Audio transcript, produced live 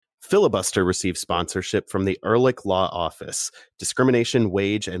Filibuster receives sponsorship from the Ehrlich Law Office, Discrimination,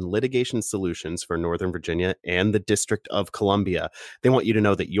 Wage, and Litigation Solutions for Northern Virginia and the District of Columbia. They want you to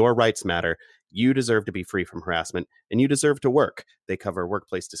know that your rights matter. You deserve to be free from harassment, and you deserve to work. They cover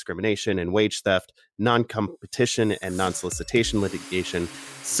workplace discrimination and wage theft, non-competition and non-solicitation litigation,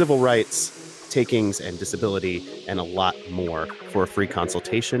 civil rights, takings and disability, and a lot more. For a free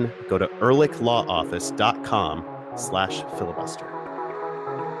consultation, go to ehrlichlawoffice.com/filibuster.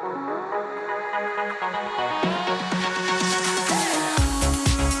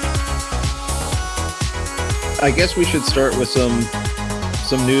 I guess we should start with some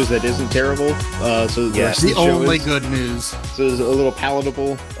news that isn't terrible. So yes, the only good news. So it's a little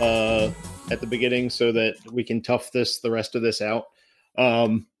palatable at the beginning, so that we can tough the rest of this out.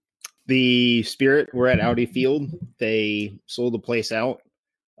 The Spirit were at Audi Field. They sold the place out.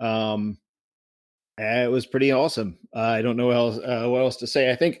 It was pretty awesome. I don't know what else to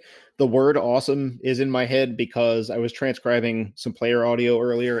say. I think the word awesome is in my head because I was transcribing some player audio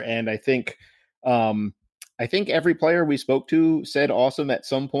earlier, and I think every player we spoke to said awesome at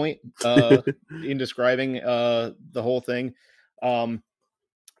some point in describing the whole thing.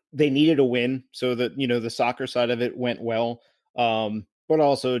 They needed a win so that, the soccer side of it went well. But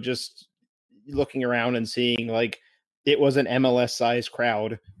also just looking around and seeing like it was an MLS size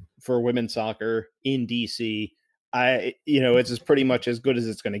crowd for women's soccer in DC. It's pretty much as good as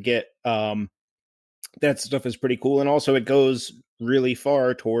it's going to get. That stuff is pretty cool. And also it goes really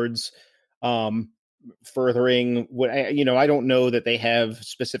far towards furthering what I don't know that they have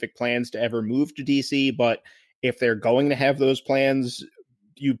specific plans to ever move to DC, but if they're going to have those plans,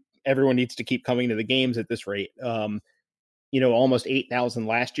 everyone needs to keep coming to the games at this rate. Almost 8,000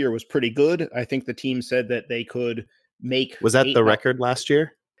 last year was pretty good. I think the team said that they could make. Was that the record last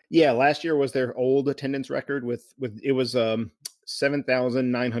year? Yeah, last year was their old attendance record with it was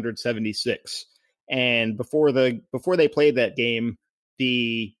 7,976. And before they played that game,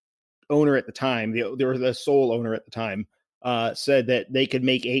 the owner at the time, the sole owner at the time, said that they could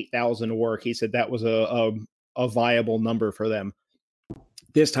make 8,000 work. He said that was a viable number for them.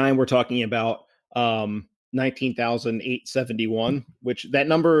 This time we're talking about 19,871, which that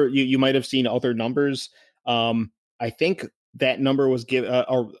number you might have seen other numbers. I think that number was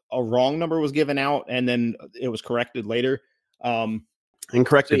a wrong number was given out, and then it was corrected later. And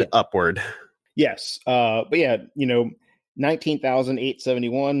corrected upward. Yes. But yeah,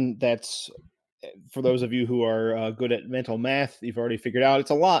 19,871. That's, for those of you who are good at mental math, you've already figured out it's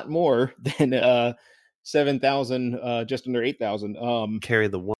a lot more than 7,000, just under 8,000. Carry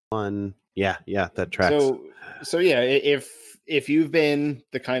the one. Yeah, that tracks. So yeah, if you've been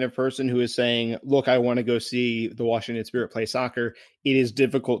the kind of person who is saying, look, I want to go see the Washington Spirit play soccer, it is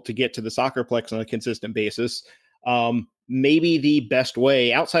difficult to get to the Soccerplex on a consistent basis. Maybe the best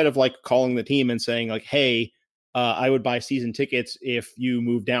way, outside of like calling the team and saying like, hey, I would buy season tickets if you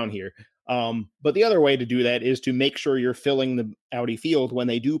move down here. But the other way to do that is to make sure you're filling the Audi Field when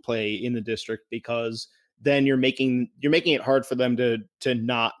they do play in the district, because then you're making it hard for them to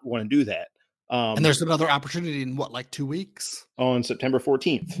not want to do that. And there's another opportunity in 2 weeks? On September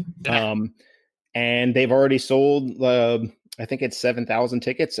 14th. Yeah. And they've already sold, I think it's 7,000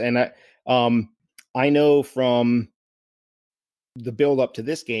 tickets. And I know from the build up to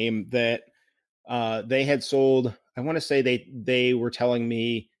this game that they had sold, I want to say they were telling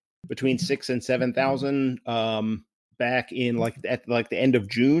me between 6,000 and 7,000 back in at the end of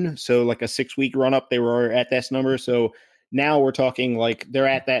June. So like a 6-week run up, they were at this number. So now we're talking like they're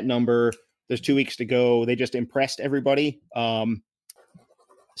at that number. There's 2 weeks to go. They just impressed everybody.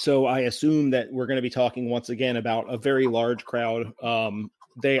 So I assume that we're going to be talking once again about a very large crowd.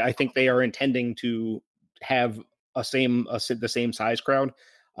 I think they are intending to have the same size crowd.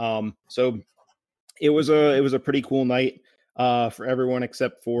 So it was a pretty cool night for everyone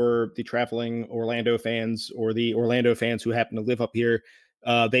except for the traveling Orlando fans, or the Orlando fans who happen to live up here.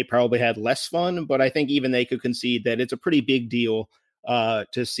 They probably had less fun, but I think even they could concede that it's a pretty big deal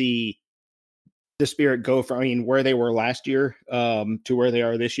to see the Spirit go from, where they were last year to where they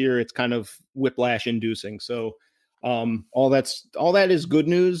are this year. It's kind of whiplash inducing. So all that is good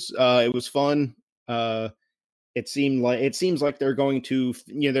news. It was fun. It seems like they're going to,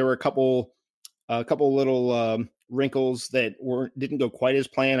 there were a couple little wrinkles that didn't go quite as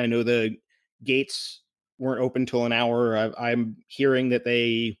planned. I know the gates weren't open till an hour. I'm hearing that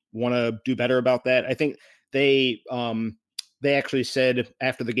they want to do better about that. I think they actually said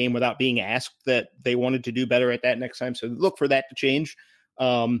after the game, without being asked, that they wanted to do better at that next time. So look for that to change.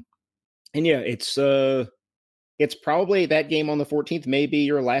 And yeah, it's probably that game on the 14th may be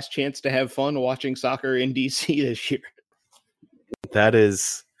your last chance to have fun watching soccer in DC this year. That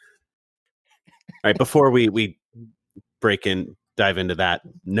is right, before we dive into that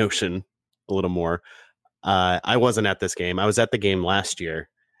notion a little more, I wasn't at this game. I was at the game last year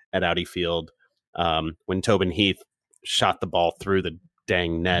at Audi Field when Tobin Heath shot the ball through the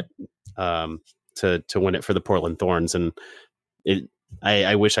dang net to win it for the Portland Thorns, and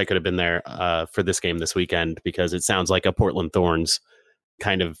I wish I could have been there for this game this weekend, because it sounds like a Portland Thorns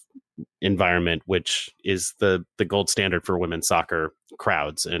kind of environment, which is the gold standard for women's soccer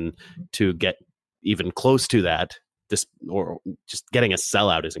crowds, and to get even close to that, or just getting a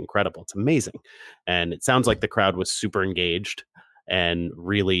sellout, is incredible. It's amazing. And it sounds like the crowd was super engaged and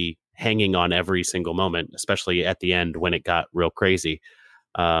really hanging on every single moment, especially at the end when it got real crazy.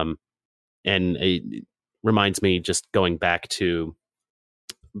 And it reminds me, just going back to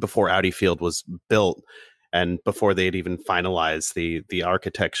before Audi Field was built, and before they had even finalized the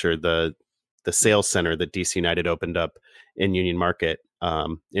architecture, the sales center that DC United opened up in Union Market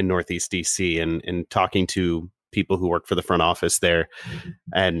in Northeast DC, and talking to people who work for the front office there,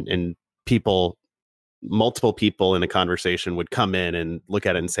 and multiple people in a conversation would come in and look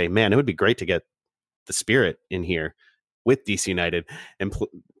at it and say, man, it would be great to get the Spirit in here with DC United, and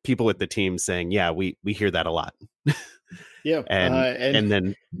people with the team saying, yeah, we hear that a lot. Yeah. and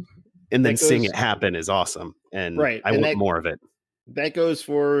then seeing it happen is awesome. And right. I want more of it. That goes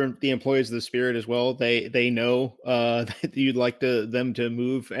for the employees of the Spirit as well. They know that you'd like them to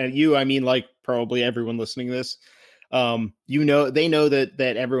move, and I mean, like probably everyone listening to this, they know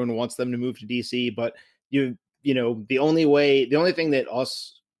that everyone wants them to move to DC, but the only thing that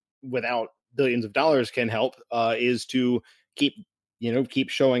us without billions of dollars can help is to keep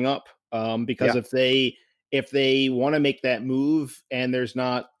showing up, because if they want to make that move and there's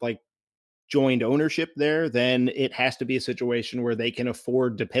not like joined ownership there, then it has to be a situation where they can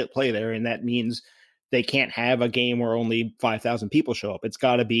afford to play there. And that means they can't have a game where only 5,000 people show up. It's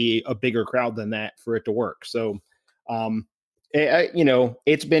got to be a bigger crowd than that for it to work. So,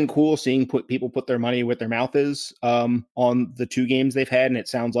 it's been cool seeing people put their money where their mouth is on the 2 games they've had. And it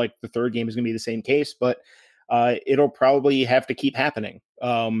sounds like the 3rd game is going to be the same case, but it'll probably have to keep happening.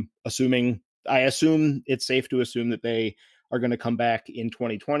 I assume it's safe to assume that they are going to come back in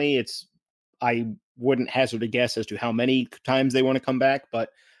 2020. I wouldn't hazard a guess as to how many times they want to come back, but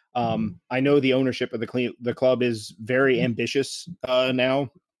I know the ownership of the club is very ambitious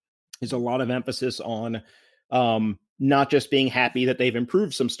now. There's a lot of emphasis on not just being happy that they've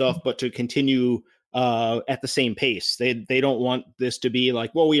improved some stuff, but to continue at the same pace. They don't want this to be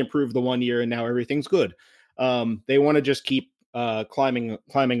like, well, we improved the 1 year and now everything's good. They want to just keep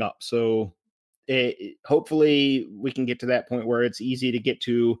climbing up. So hopefully we can get to that point where it's easy to get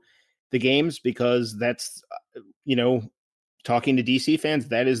to the games, because that's, talking to DC fans,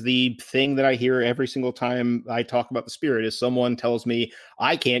 that is the thing that I hear every single time I talk about the Spirit, is someone tells me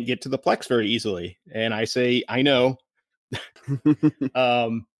I can't get to the Plex very easily. And I say, I know.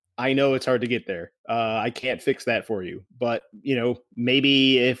 I know it's hard to get there. I can't fix that for you. But,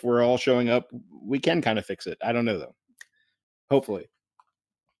 maybe if we're all showing up, we can kind of fix it. I don't know, though. Hopefully.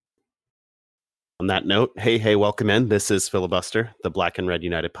 On that note, hey, welcome in. This is Filibuster, the Black and Red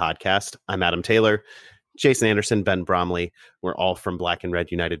United podcast. I'm Adam Taylor, Jason Anderson, Ben Bromley. We're all from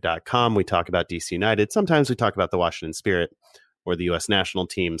blackandredunited.com. We talk about DC United. Sometimes we talk about the Washington Spirit or the U.S. national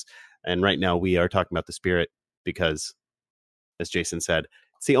teams. And right now we are talking about the Spirit because, as Jason said,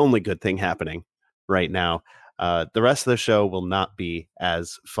 it's the only good thing happening right now. The rest of the show will not be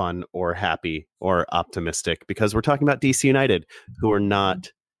as fun or happy or optimistic, because we're talking about DC United, who are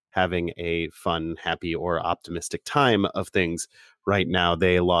not having a fun, happy, or optimistic time of things right now.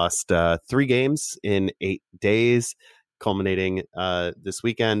 They lost 3 games in 8 days, culminating this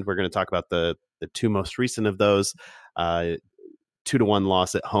weekend. We're going to talk about the 2 most recent of those. 2-1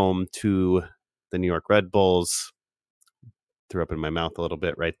 loss at home to the New York Red Bulls. Threw up in my mouth a little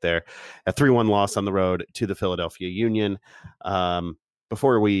bit right there. A 3-1 loss on the road to the Philadelphia Union.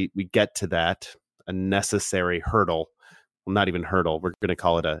 Before we get to that, a necessary hurdle. Well, not even hurdle. We're going to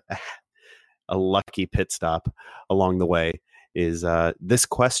call it a lucky pit stop along the way. Is this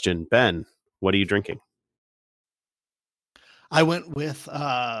question, Ben? What are you drinking? I went with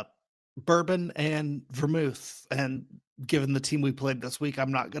bourbon and vermouth, and given the team we played this week,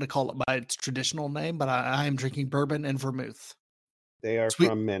 I'm not going to call it by its traditional name, but I am drinking bourbon and vermouth. They are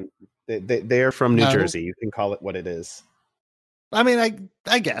from they are from New Jersey. You can call it what it is. I mean,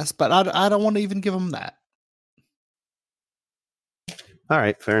 I guess, but I don't want to even give them that. All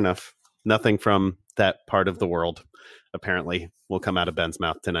right, fair enough. Nothing from that part of the world, apparently, will come out of Ben's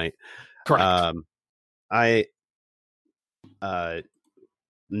mouth tonight. Correct. I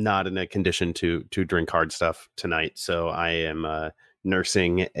not in a condition to drink hard stuff tonight, so I am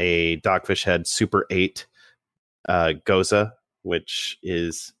nursing a Dogfish Head Super 8 Goza, which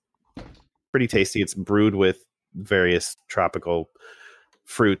is pretty tasty. It's brewed with various tropical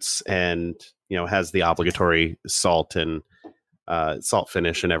fruits and, has the obligatory salt and salt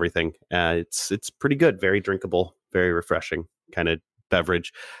finish and everything. It's pretty good, very drinkable, very refreshing kind of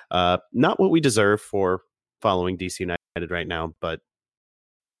beverage. Not what we deserve for following DC United right now, but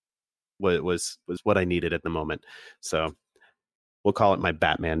what was what I needed at the moment. So we'll call it my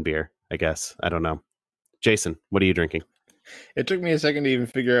Batman beer, I guess. I don't know. Jason, what are you drinking? It took me a second to even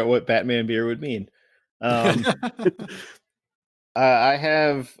figure out what Batman beer would mean. I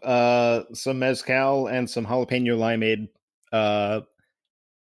have some mezcal and some jalapeno limeade.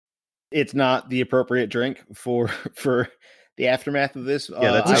 It's not the appropriate drink for the aftermath of this.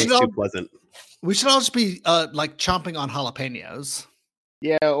 Yeah, that sounds too pleasant. We should all just be like chomping on jalapenos.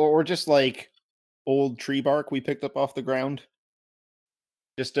 Yeah, or just like old tree bark we picked up off the ground,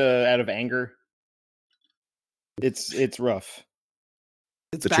 just out of anger. It's rough.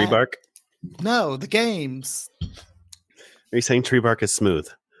 It's the bad. Tree bark? No, the games. Are you saying tree bark is smooth?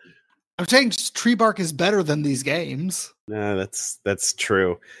 I'm saying tree bark is better than these games. No, that's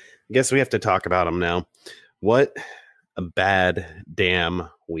true. I guess we have to talk about them now. What a bad damn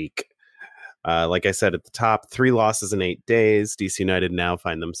week. Like I said at the top, 3 losses in 8 days. DC United now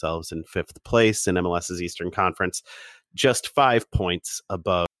find themselves in 5th place in MLS's Eastern Conference, just 5 points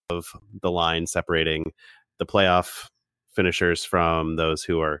above the line separating the playoff finishers from those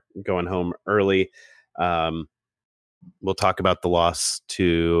who are going home early. We'll talk about the loss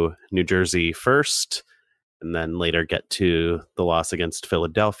to New Jersey first, and then later get to the loss against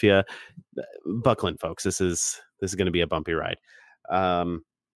Philadelphia. Buckle in, folks. This is going to be a bumpy ride.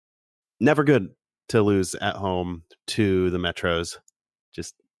 Never good to lose at home to the Metros.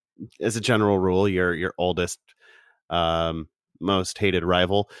 Just as a general rule, your oldest, most hated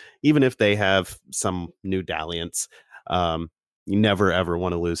rival, even if they have some new dalliance, you never ever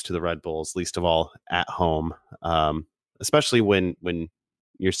want to lose to the Red Bulls, least of all at home. Especially when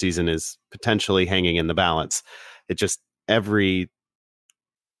your season is potentially hanging in the balance. It just everything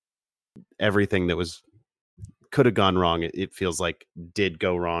that could have gone wrong, it feels like did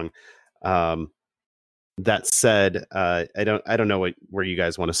go wrong. That said, I don't know where you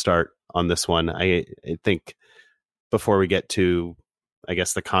guys want to start on this one. I think before we get to, I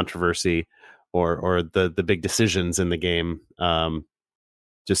guess, the controversy or the big decisions in the game,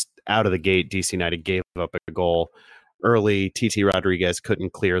 just out of the gate, DC United gave up a goal early. TT Rodriguez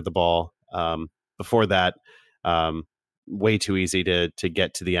couldn't clear the ball. Before that, way too easy to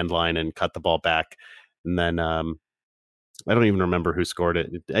get to the end line and cut the ball back. And then I don't even remember who scored it.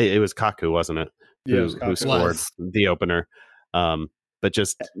 It was Kaku, wasn't it? Yeah, who scored the opener. But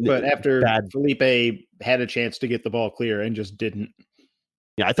after Felipe had a chance to get the ball clear and just didn't.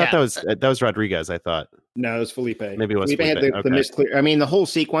 Yeah, I thought that was Rodriguez. I thought. No, it was Felipe. Maybe it was Felipe. Had the misclear. I mean, the whole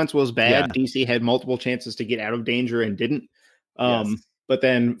sequence was bad. Yeah. DC had multiple chances to get out of danger and didn't. Yes. But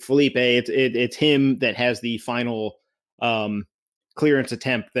then Felipe, it's him that has the final clearance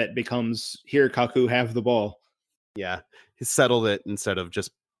attempt that becomes, here, Kaku, have the ball. Yeah, he settled it instead of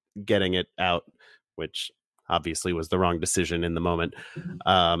just getting it out, which obviously was the wrong decision in the moment.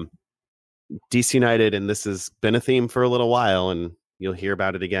 DC United, and this has been a theme for a little while, and you'll hear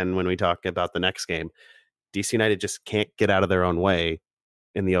about it again when we talk about the next game. DC United just can't get out of their own way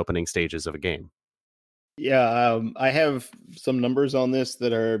in the opening stages of a game. Yeah, I have some numbers on this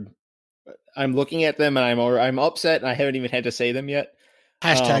that I'm looking at them and I'm upset and I haven't even had to say them yet.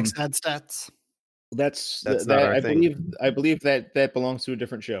 Hashtag sad stats. That's not our thing. I believe that belongs to a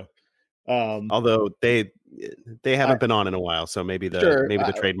different show. Although they haven't been on in a while, so maybe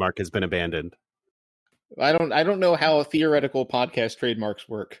the trademark has been abandoned. I don't know how theoretical podcast trademarks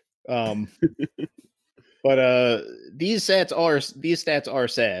work. But these stats are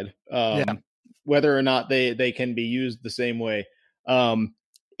sad. Whether or not they can be used the same way.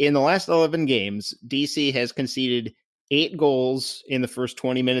 In the last 11 games, DC has conceded 8 goals in the first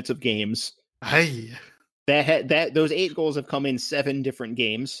 20 minutes of games. Hey, those 8 goals have come in 7 different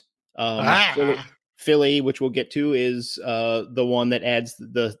games. Philly, which we'll get to, is the one that adds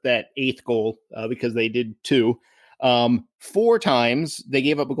that 8th goal because they did 2. 4 times they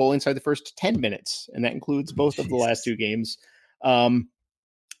gave up a goal inside the first 10 minutes, and that includes both of the last 2 games.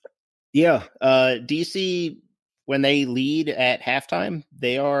 DC, when they lead at halftime,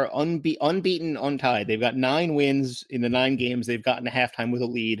 they are unbeaten, untied. They've got 9 wins in the 9 games they've gotten to halftime with a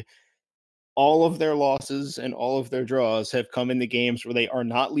lead. All of their losses and all of their draws have come in the games where they are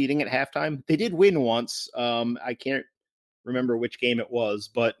not leading at halftime. They did win once. I can't remember which game it was,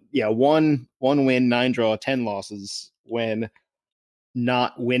 but yeah, one win, 9 draw, 10 losses when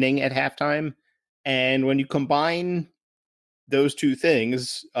not winning at halftime. And when you combine those two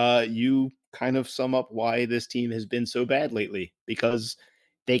things, you kind of sum up why this team has been so bad lately, because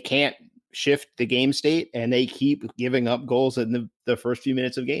they can't shift the game state and they keep giving up goals in the first few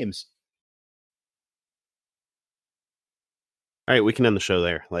minutes of games. All right, we can end the show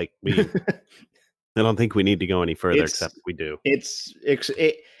there. Like I don't think we need to go any further, except we do.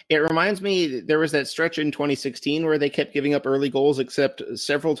 It reminds me, there was that stretch in 2016 where they kept giving up early goals, except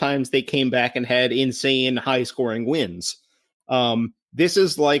several times they came back and had insane high scoring wins. This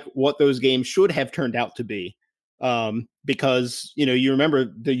is like what those games should have turned out to be. Because, you remember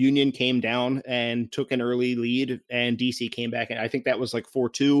the Union came down and took an early lead and DC came back. And I think that was like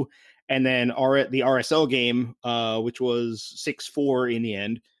 4-2. And then the RSL game, which was 6-4 in the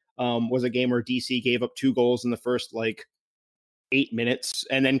end, was a game where DC gave up 2 goals in the first 8 minutes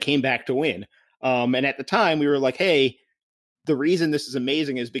and then came back to win. And at the time we were like, hey, the reason this is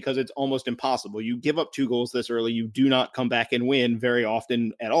amazing is because it's almost impossible. You give up 2 goals this early, you do not come back and win very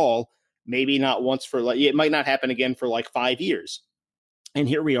often at all. Maybe not once it might not happen again for 5 years. And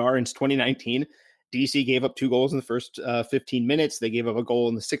here we are in 2019. DC gave up 2 goals in the first 15 minutes. They gave up a goal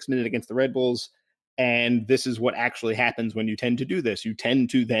in the 6th minute against the Red Bulls. And this is what actually happens when you tend to do this. You tend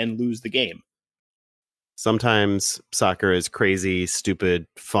to then lose the game. Sometimes soccer is crazy, stupid,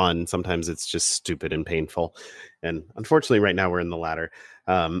 fun. Sometimes it's just stupid and painful. And unfortunately, right now we're in the latter.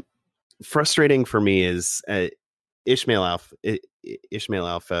 Frustrating for me is Ismail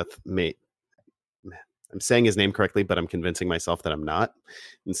Alfeth. I'm saying his name correctly, but I'm convincing myself that I'm not.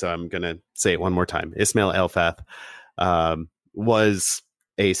 And so I'm going to say it one more time. Ismail Alfeth was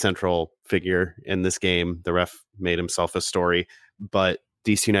a central figure in this game. The ref made himself a story, but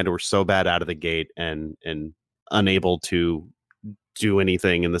DC United were so bad out of the gate and unable to do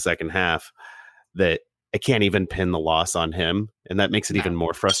anything in the second half that I can't even pin the loss on him. And that makes it even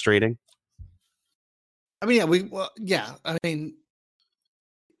more frustrating. I mean,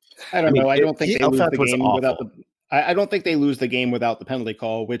 I don't know. I don't think they lose the game without I don't think they lose the game without the penalty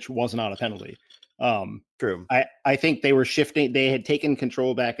call, which was not a penalty. True. I think they were shifting. They had taken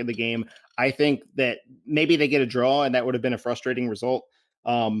control back of the game. I think that maybe they get a draw and that would have been a frustrating result.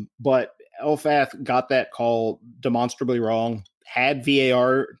 But Elfath got that call demonstrably wrong, had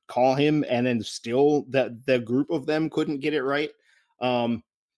VAR call him, and then still the group of them couldn't get it right.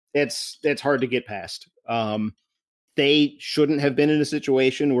 It's hard to get past. They shouldn't have been in a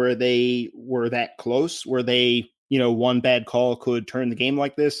situation where they were that close, where they, one bad call could turn the game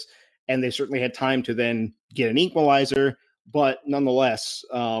like this. And they certainly had time to then get an equalizer. But nonetheless,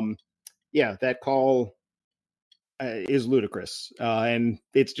 that call is ludicrous. And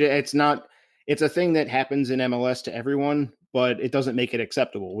it's a thing that happens in MLS to everyone, but it doesn't make it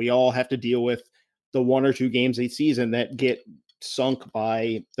acceptable. We all have to deal with the 1 or 2 games a season that get sunk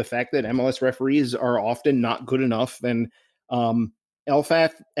by the fact that MLS referees are often not good enough. And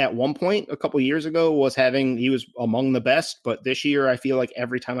Elfath at one point a couple years ago he was among the best, but this year I feel like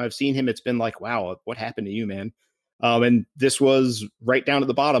every time I've seen him, it's been like, wow, what happened to you, man? And this was right down to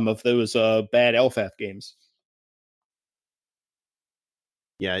the bottom of those bad Elfath games.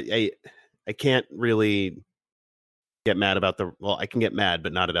 Yeah, I can't really get mad about I can get mad,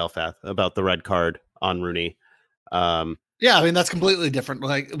 but not at Elfath, about the red card on Rooney. Yeah, I mean, that's completely different.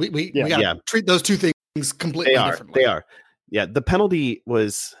 Like we got to treat those two things completely differently. They are. Yeah, the penalty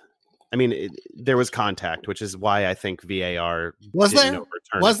was, there was contact, which is why I think VAR was there.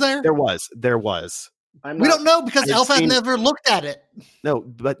 Was there? There was. We don't know because Elfath never looked at it. No,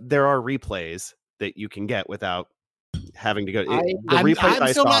 but there are replays that you can get without having to go. I'm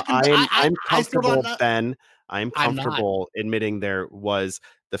comfortable, Ben. I'm comfortable admitting there was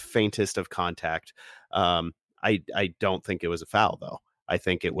the faintest of contact. I don't think it was a foul, though. I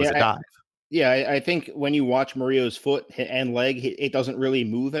think it was a dive. I think when you watch Murillo's foot and leg, it doesn't really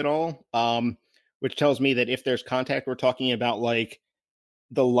move at all, which tells me that if there's contact, we're talking about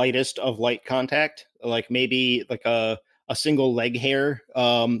the lightest of light contact, maybe a single leg hair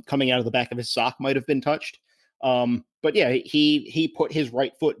coming out of the back of his sock might have been touched. But yeah, he put his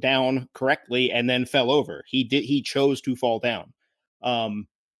right foot down correctly and then fell over. He chose to fall down.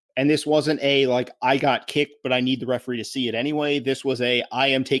 And this wasn't I got kicked, but I need the referee to see it anyway. This was I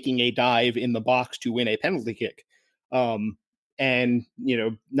am taking a dive in the box to win a penalty kick. And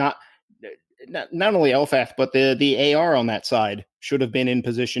not only Elfath, but the AR on that side should have been in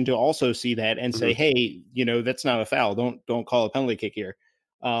position to also see that and say, hey, that's not a foul. Don't call a penalty kick here.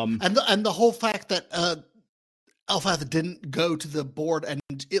 And the whole fact that Elfeth didn't go to the board and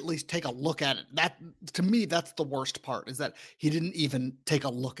at least take a look at it. That, to me, that's the worst part, is that he didn't even take a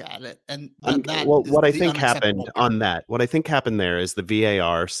look at it. And what I think happened on that, what I think happened there is the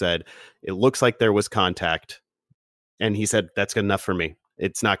VAR said, it looks like there was contact. And he said, that's good enough for me.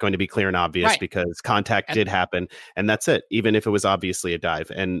 It's not going to be clear and obvious because contact did happen. And that's it, even if it was obviously a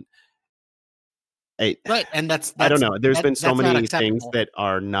dive. And and that's I don't know. There's been so many things that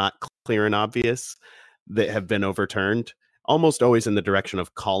are not clear and obvious that have been overturned, almost always in the direction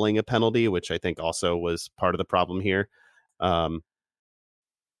of calling a penalty, which I think also was part of the problem here.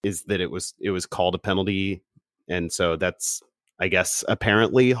 Is that it was called a penalty, and so that's, I guess,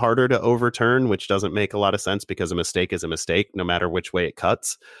 apparently harder to overturn, which doesn't make a lot of sense because a mistake is a mistake, no matter which way it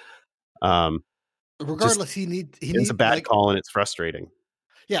cuts. Regardless, he needs a bad call, and it's frustrating.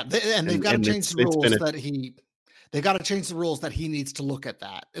 Yeah, they've got to change the rules they've got to change the rules that he needs to look at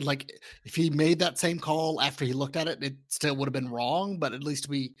that. Like, if he made that same call after he looked at it, it still would have been wrong, but at least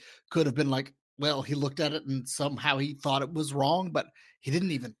we could have been like, well, he looked at it and somehow he thought it was wrong, but he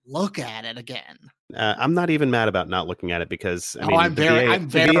didn't even look at it again. I'm not even mad about not looking at it because I'm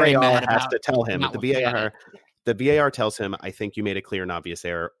very mad has to tell him. The VAR tells him, I think you made a clear and obvious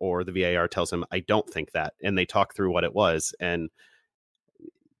error, or the VAR tells him, I don't think that, and they talk through what it was.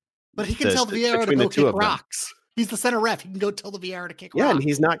 But he can tell the VAR to go kick rocks. He's the center ref. He can go tell the VAR to kick rocks. Yeah, and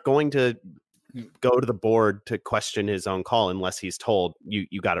he's not going to go to the board to question his own call unless he's told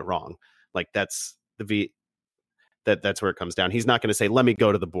you got it wrong. Like, that's that's where it comes down. He's not going to say, let me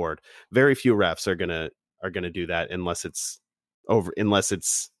go to the board. Very few refs are gonna do that unless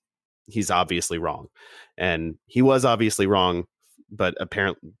he's obviously wrong. And he was obviously wrong, but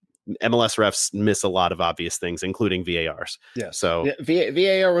apparently MLS refs miss a lot of obvious things, including VARs. Yeah. So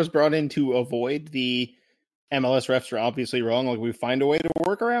VAR was brought in to avoid the MLS refs are obviously wrong. Like, we find a way to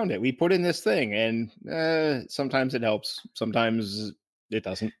work around it. We put in this thing, and sometimes it helps. Sometimes it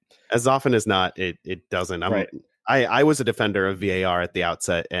doesn't. As often as not, it doesn't. I was a defender of VAR at the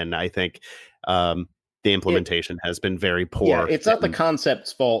outset, and I think the implementation has been very poor. Yeah, it's not the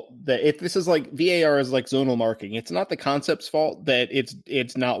concept's fault that this is like VAR is like zonal marking. It's not the concept's fault that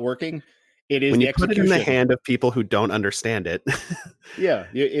it's not working. It is when the you execution. Put it in the hand of people who don't understand it. Yeah,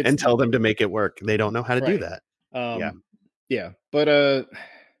 and tell them to make it work. They don't know how to do that. But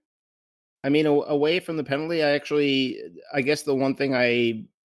I mean, away from the penalty, I guess the one thing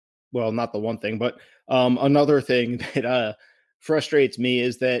not the one thing, but another thing that frustrates me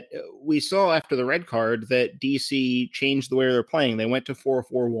is that we saw after the red card that DC changed the way they're playing. They went to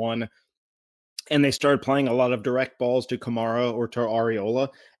 4-4-1, and they started playing a lot of direct balls to Kamara or to Areola,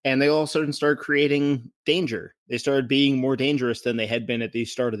 and they all of a sudden started creating danger. They started being more dangerous than they had been at the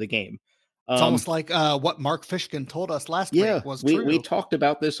start of the game. It's almost like what Mark Fishkin told us last week was true. We talked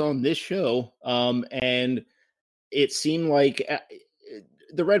about this on this show, and it seemed like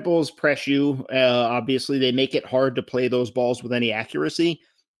the Red Bulls press you. Obviously, they make it hard to play those balls with any accuracy.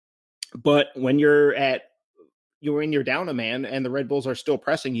 But when you're in your down a man and the Red Bulls are still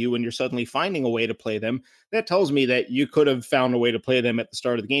pressing you and you're suddenly finding a way to play them, that tells me that you could have found a way to play them at the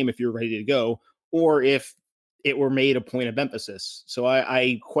start of the game if you're ready to go, or if it were made a point of emphasis. So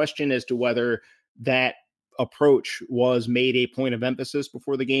I question as to whether that approach was made a point of emphasis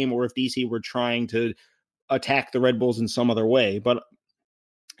before the game, or if DC were trying to attack the Red Bulls in some other way. But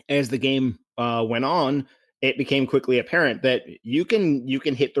as the game went on, it became quickly apparent that you can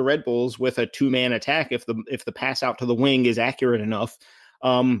hit the Red Bulls with a two-man attack if the pass out to the wing is accurate enough.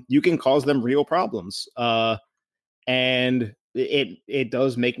 You can cause them real problems, and it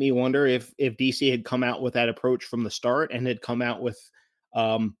does make me wonder if DC had come out with that approach from the start and had come out with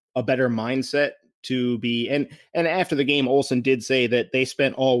a better mindset to be. And after the game, Olsen did say that they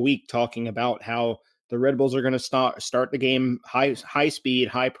spent all week talking about how the Red Bulls are going to start the game high speed,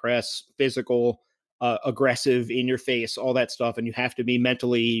 high press, physical, aggressive, in your face, all that stuff, and you have to be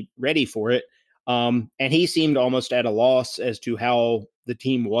mentally ready for it. And he seemed almost at a loss as to how the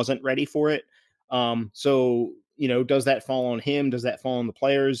team wasn't ready for it. So, does that fall on him? Does that fall on the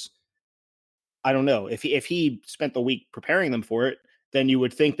players? I don't know. If he spent the week preparing them for it, then you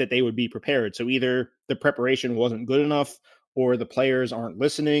would think that they would be prepared. So either the preparation wasn't good enough, or the players aren't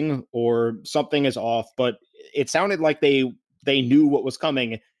listening, or something is off. But it sounded like they knew what was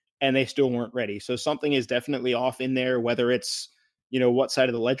coming and they still weren't ready. So something is definitely off in there. Whether it's, what side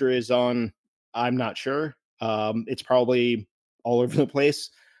of the ledger is on, I'm not sure. It's probably all over the place.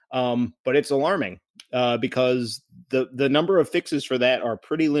 But it's alarming because the number of fixes for that are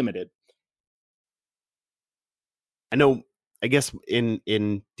pretty limited. I guess in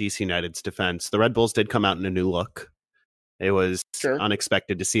DC United's defense, the Red Bulls did come out in a new look. It was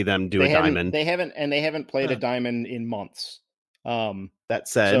unexpected to see them do a diamond. They haven't played a diamond in months. That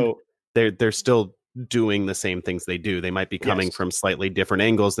said, so, they're still doing the same things they do. They might be coming from slightly different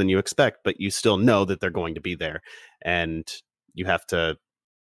angles than you expect, but you still know that they're going to be there, and you have to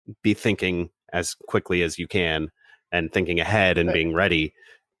be thinking as quickly as you can and thinking ahead and being ready.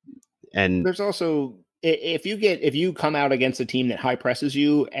 And there's also, if you come out against a team that high presses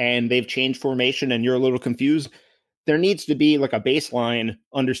you and they've changed formation and you're a little confused, there needs to be like a baseline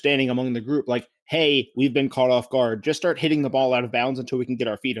understanding among the group, like, hey, we've been caught off guard. Just start hitting the ball out of bounds until we can get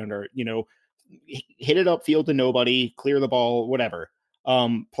our feet under it. Hit it upfield to nobody, clear the ball, whatever.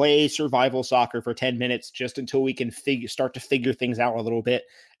 Play survival soccer for 10 minutes just until we can start to figure things out a little bit.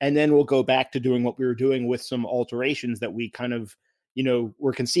 And then we'll go back to doing what we were doing with some alterations that we kind of,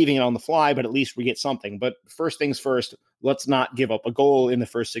 we're conceiving it on the fly, but at least we get something. But first things first, let's not give up a goal in the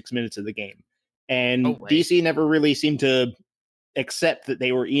first 6 minutes of the game. And DC never really seemed to accept that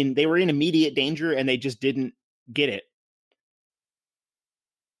they were in immediate danger, and they just didn't get it.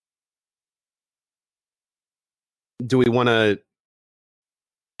 Do we want to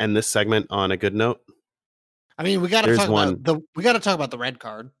end this segment on a good note? I mean, we got to talk about the red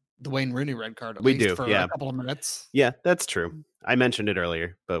card, the Wayne Rooney red card. At least for a couple of minutes. Yeah, that's true. I mentioned it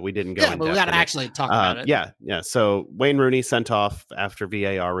earlier, but we didn't go. Yeah, but we got to actually talk about it. Yeah. So Wayne Rooney sent off after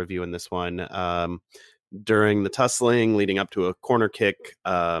VAR review in this one. During the tussling leading up to a corner kick,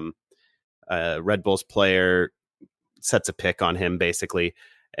 Red Bulls player sets a pick on him basically,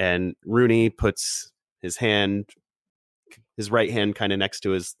 and Rooney puts his right hand kind of next to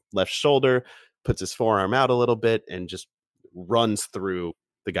his left shoulder, puts his forearm out a little bit, and just runs through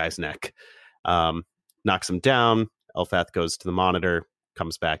the guy's neck, knocks him down. Elfath goes to the monitor,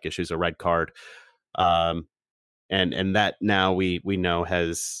 comes back, issues a red card, and that now we know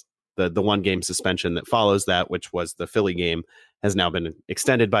has the 1 game suspension that follows that, which was the Philly game, has now been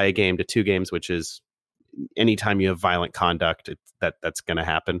extended by a game to 2 games, which is anytime you have violent conduct, that's going to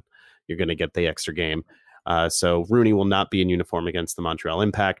happen. You're going to get the extra game. So Rooney will not be in uniform against the Montreal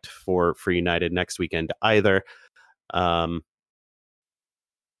Impact for United next weekend either. Not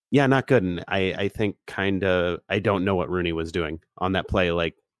good. And I think I don't know what Rooney was doing on that play.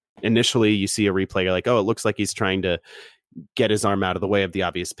 Like initially you see a replay, you're like, oh, it looks like he's trying to get his arm out of the way of the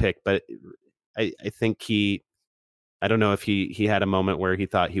obvious pick. But I think I don't know if he had a moment where he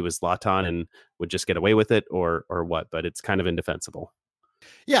thought he was Zlatan and would just get away with it or what, but it's kind of indefensible.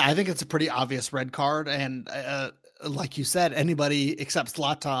 Yeah, I think it's a pretty obvious red card. And like you said, anybody except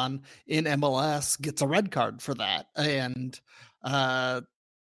Zlatan in MLS gets a red card for that. And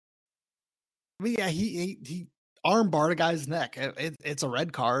he arm barred a guy's neck. It's a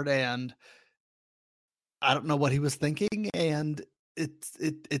red card, and I don't know what he was thinking. And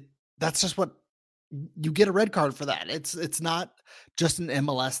that's just what you get a red card for that. It's not just an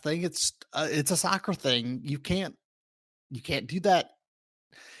MLS thing. It's a soccer thing. You can't do that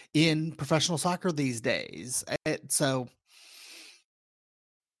in professional soccer these days. So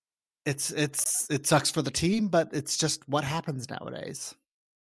it sucks for the team, but it's just what happens nowadays.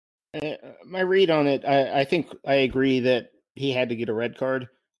 My read on it, I think I agree that he had to get a red card.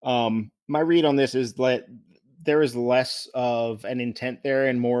 My read on this is that there is less of an intent there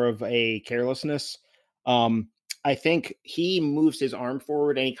and more of a carelessness. I think he moves his arm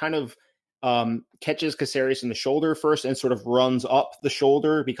forward and he kind of catches Caceres in the shoulder first and sort of runs up the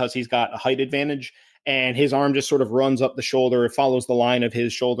shoulder because he's got a height advantage, and his arm just sort of runs up the shoulder. It follows the line of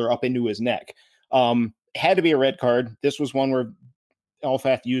his shoulder up into his neck. Had to be a red card. This was one where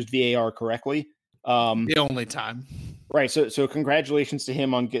Elfath used VAR correctly. The only time. Right. So congratulations to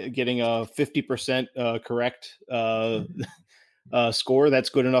him on getting a 50% correct score. That's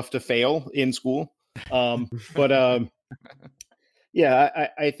good enough to fail in school. I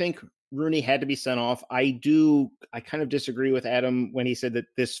think Rooney had to be sent off. I kind of disagree with Adam when he said that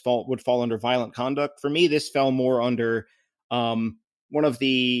this fault would fall under violent conduct. For me, this fell more under one of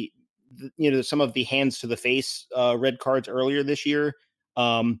some of the hands to the face red cards earlier this year,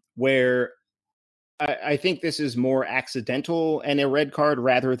 where I think this is more accidental and a red card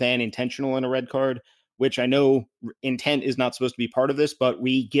rather than intentional and a red card, which I know intent is not supposed to be part of this, but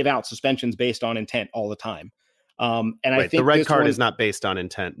we give out suspensions based on intent all the time. I think the red card is not based on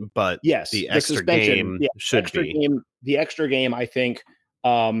intent, but yes, the extra game should be. The extra game, I think,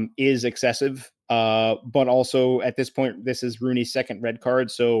 is excessive. But also at this point, this is Rooney's second red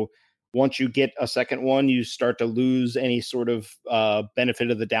card. So once you get a second one, you start to lose any sort of benefit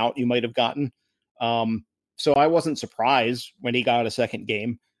of the doubt you might have gotten. So I wasn't surprised when he got a second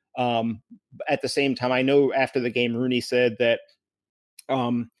game. At the same time, I know after the game, Rooney said that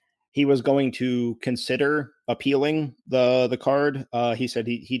he was going to consider appealing the card. He said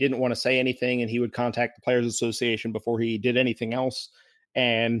he didn't want to say anything, and he would contact the Players Association before he did anything else.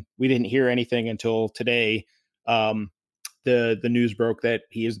 And we didn't hear anything until today. The news broke that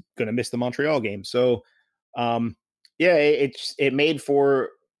he is going to miss the Montreal game. So, it made for,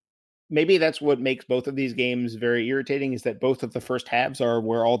 maybe that's what makes both of these games very irritating, is that both of the first halves are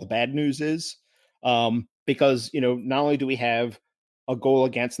where all the bad news is. Because, not only do we have a goal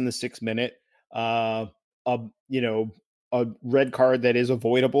against in the 6th minute, a red card that is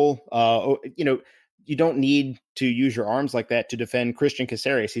avoidable. You don't need to use your arms like that to defend Christian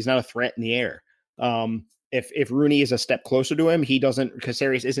Caceres. He's not a threat in the air. If Rooney is a step closer to him,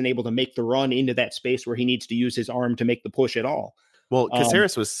 Caceres isn't able to make the run into that space where he needs to use his arm to make the push at all. Well,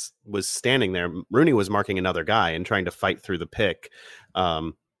 Caceres was standing there. Rooney was marking another guy and trying to fight through the pick.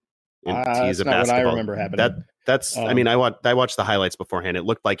 That's not what I remember happening. I mean, I watched the highlights beforehand. It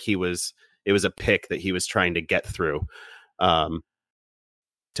looked like it was a pick that he was trying to get through,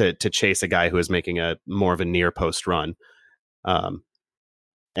 to chase a guy who was making more of a near post run,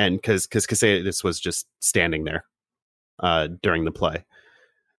 and because Caceres was just standing there during the play.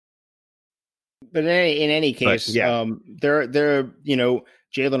 But in any case, Jalen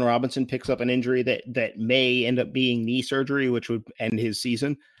Robinson picks up an injury that may end up being knee surgery, which would end his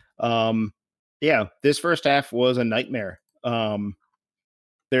season. This first half was a nightmare.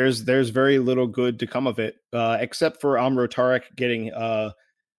 There's very little good to come of it, except for Amro Tarek getting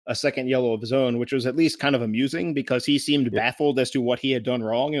a second yellow of his own, which was at least kind of amusing because he seemed baffled as to what he had done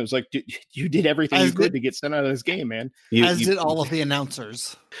wrong. It was like, you did everything you could to get sent out of this game, man. As did all of the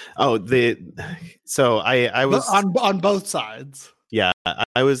announcers. Oh, so I was on both sides. Yeah,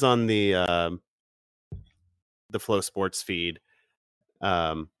 I was on the Flow Sports feed,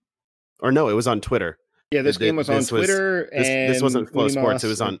 or no, it was on Twitter. Yeah, this game was on Twitter, and this wasn't Flow Sports. It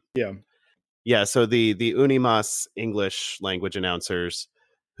was on. Yeah. So the Unimas English language announcers,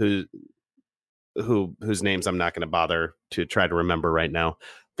 whose names I'm not going to bother to try to remember right now,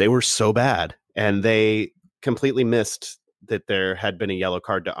 they were so bad, and they completely missed that there had been a yellow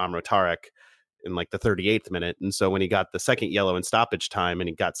card to Amro Tarek in like the 38th minute. And so when he got the second yellow in stoppage time and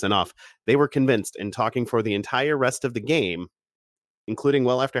he got sent off, they were convinced, and talking for the entire rest of the game, including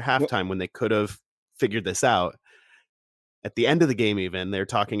well after halftime when they could have figured this out. At the end of the game, even, they're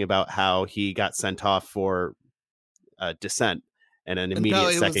talking about how he got sent off for dissent and an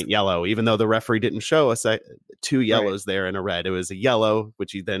immediate second yellow, even though the referee didn't show us two yellows there and a red. It was a yellow,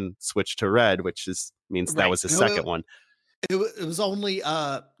 which he then switched to red, which means that was his second one. It was only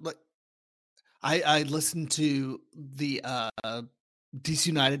I listened to the DC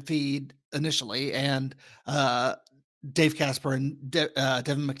United feed initially, and Dave Casper and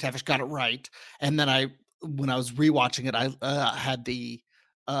Devin McTavish got it right. And then when I was rewatching it, I had the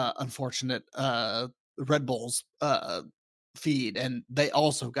unfortunate Red Bulls feed, and they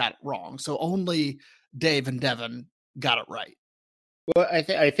also got it wrong. So only Dave and Devin got it right. Well,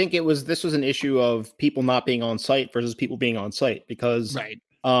 I think this was an issue of people not being on site versus people being on site, because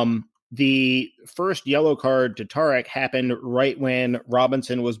the first yellow card to Tarek happened right when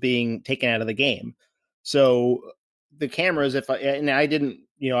Robinson was being taken out of the game. So the cameras, I didn't,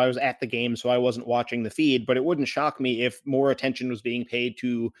 I was at the game, so I wasn't watching the feed, but it wouldn't shock me if more attention was being paid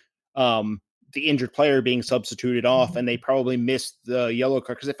to the injured player being substituted off, and they probably missed the yellow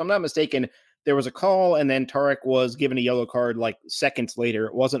card. Because if I'm not mistaken, there was a call, and then Tarek was given a yellow card like seconds later.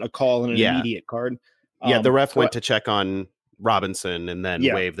 It wasn't a call and an immediate card. The ref went to check on Robinson and then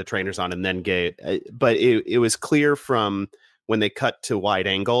waved the trainers on and then gave. But it was clear from when they cut to wide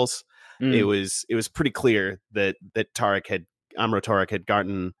angles. It was pretty clear that Amro Tarek had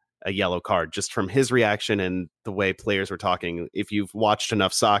gotten a yellow card just from his reaction and the way players were talking. If you've watched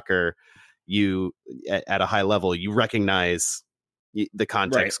enough soccer, you at a high level, you recognize the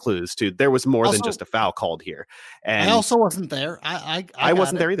context clues too. There was more than just a foul called here. And I also wasn't there. I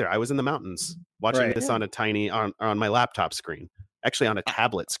wasn't there either. I was in the mountains watching this on a tiny on my laptop screen, actually on a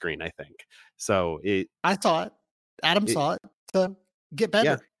tablet screen, I think. So I saw it. Adam saw it. So get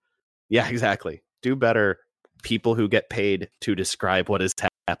better. Yeah, exactly. Do better. People who get paid to describe what is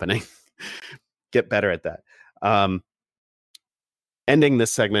happening. Get better at that. Ending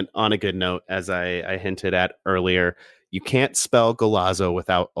this segment on a good note, as I hinted at earlier, you can't spell Golazo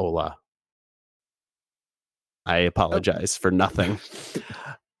without Ola. I apologize for nothing.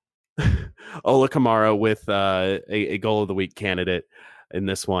 Ola Kamara with a goal of the week candidate in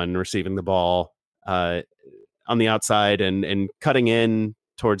this one, receiving the ball on the outside and cutting in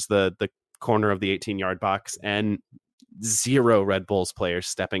towards the corner of the 18-yard box and zero Red Bulls players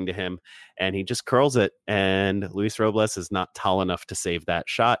stepping to him, and he just curls it, and Luis Robles is not tall enough to save that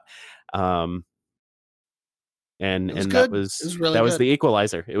shot. And that was the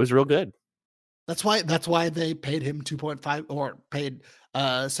equalizer. It was real good. That's why they paid him 2.5 or paid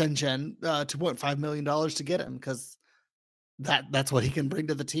Sengen $2.5 million to get him, because that's what he can bring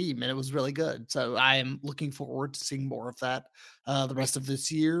to the team, and it was really good. So I am looking forward to seeing more of that the rest of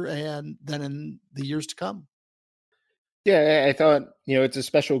this year and then in the years to come. Yeah, I thought, it's a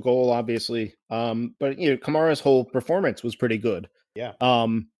special goal, obviously. But Kamara's whole performance was pretty good. Yeah.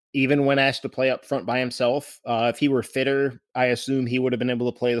 Even when asked to play up front by himself, if he were fitter, I assume he would have been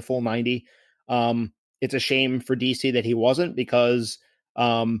able to play the full 90. It's a shame for DC that he wasn't, because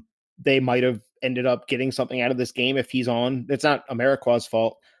they might have ended up getting something out of this game if he's on. It's not Ameriqua's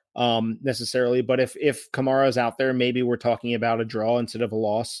fault necessarily, but if Kamara's out there, maybe we're talking about a draw instead of a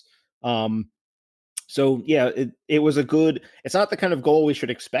loss. So yeah, it was it's not the kind of goal we should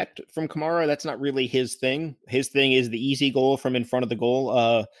expect from Kamara. That's not really his thing. His thing is the easy goal from in front of the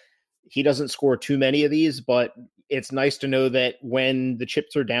goal. He doesn't score too many of these, but it's nice to know that when the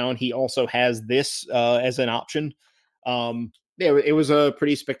chips are down, he also has this as an option. It was a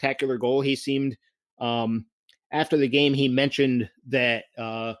pretty spectacular goal. He seemed, after the game, he mentioned that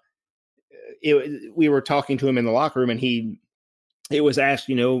we were talking to him in the locker room, and it was asked,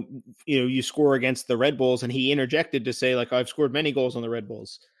 you score against the Red Bulls, and he interjected to say, like, I've scored many goals on the Red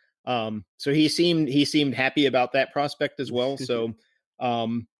Bulls. So he seemed happy about that prospect as well. So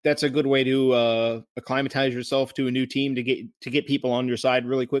that's a good way to acclimatize yourself to a new team, to get people on your side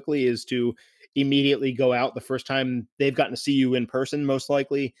really quickly, is to immediately go out the first time they've gotten to see you in person, most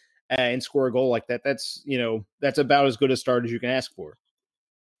likely, and score a goal like that. That's about as good a start as you can ask for.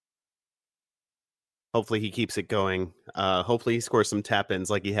 Hopefully he keeps it going. Hopefully he scores some tap-ins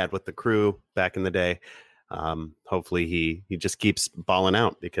like he had with the Crew back in the day. Hopefully he just keeps balling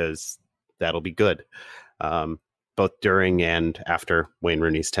out, because that'll be good. Both during and after Wayne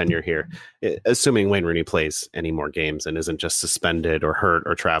Rooney's tenure here, assuming Wayne Rooney plays any more games and isn't just suspended or hurt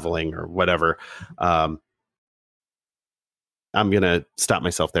or traveling or whatever. I'm going to stop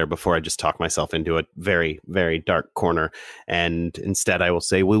myself there before I just talk myself into a very, very dark corner. And instead, I will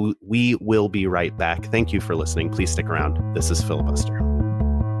say we will be right back. Thank you for listening. Please stick around. This is Filibuster.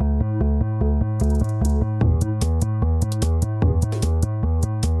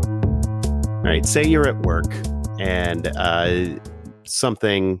 All right. Say you're at work and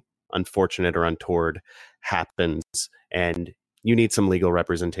something unfortunate or untoward happens, and you need some legal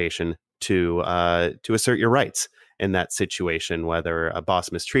representation to assert your rights in that situation, whether a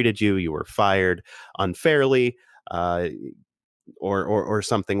boss mistreated you, you were fired unfairly, or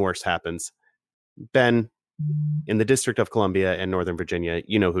something worse happens. Ben, in the District of Columbia and Northern Virginia,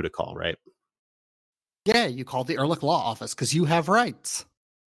 you know who to call, right? Yeah, you call the Ehrlich Law Office, because you have rights.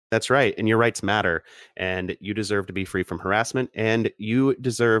 That's right. And your rights matter. And you deserve to be free from harassment, and you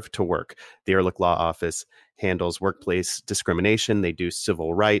deserve to work. The Ehrlich Law Office handles workplace discrimination. They do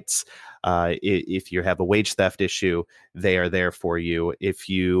civil rights. If you have a wage theft issue, they are there for you. If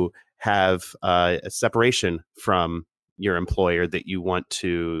you have a separation from your employer that you want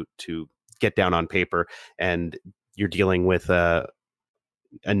to get down on paper, and you're dealing with a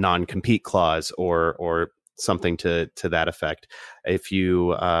non-compete clause or something to that effect. If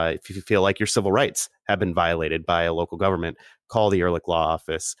you feel like your civil rights have been violated by a local government, call the Ehrlich Law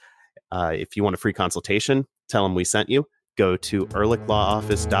Office. If you want a free consultation, tell them we sent you. Go to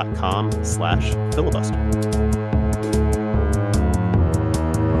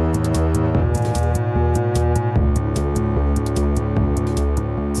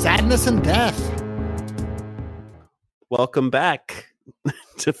Sadness and death. Welcome back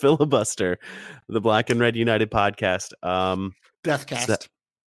to Filibuster, the Black and Red United podcast. Deathcast.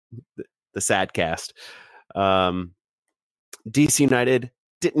 The Sadcast. DC United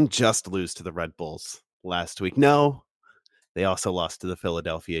didn't just lose to the Red Bulls last week. No, they also lost to the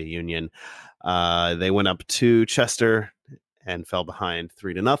Philadelphia Union. They went up to Chester and fell behind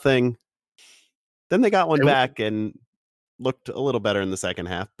 3-0. Then they got one back and looked a little better in the second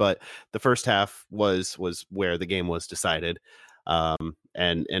half, but the first half was where the game was decided,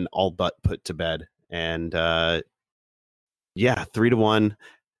 and all but put to bed. And 3-1,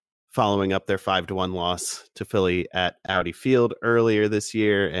 following up their 5-1 loss to Philly at Audi Field earlier this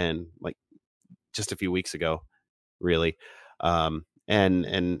year, and like just a few weeks ago, really. And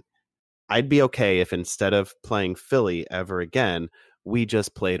I'd be okay if instead of playing Philly ever again, we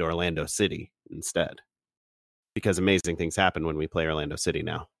just played Orlando City instead, because amazing things happen when we play Orlando City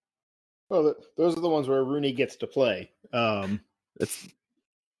now. Well, those are the ones where Rooney gets to play. That's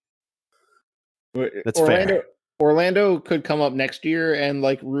Orlando, fair. Orlando could come up next year, and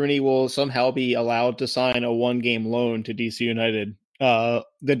like Rooney will somehow be allowed to sign a 1-game loan to DC United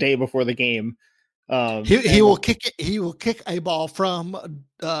the day before the game. He will kick it. He will kick a ball from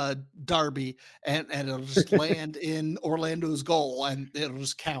Derby, and it'll just land in Orlando's goal, and it'll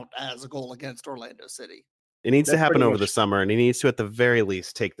just count as a goal against Orlando City. It needs to happen over the summer, and he needs to, at the very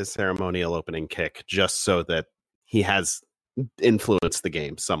least, take the ceremonial opening kick, just so that he has influenced the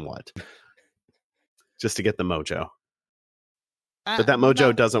game somewhat, just to get the mojo. But that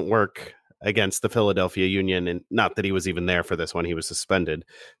mojo doesn't work against the Philadelphia Union, and not that he was even there for this one. He was suspended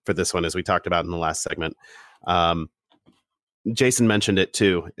for this one, as we talked about in the last segment. Jason mentioned it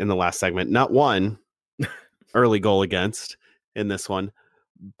too in the last segment. Not one early goal against in this one,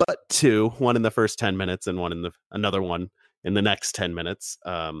 but two. One in the first 10 minutes and another one in the next 10 minutes.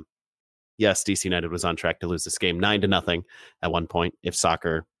 Yes, DC United was on track to lose this game 9-0 at one point if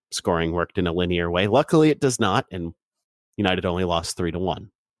soccer scoring worked in a linear way. Luckily, it does not, and United only lost 3-1.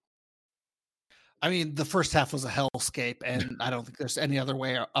 I mean, the first half was a hellscape, and I don't think there's any other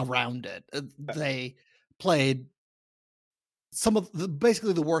way around it. They played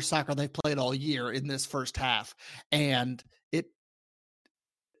basically the worst soccer they've played all year in this first half, and it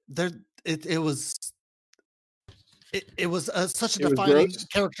was such a defining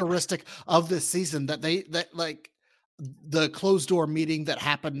characteristic of this season that the closed door meeting that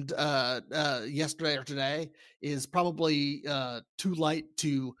happened yesterday or today is probably too light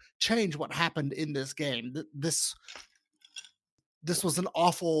to change what happened in this game. This was an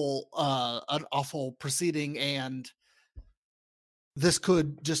awful proceeding, and this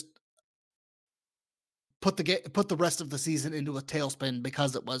could just put the rest of the season into a tailspin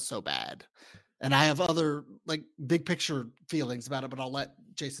because it was so bad. And I have other big picture feelings about it, but I'll let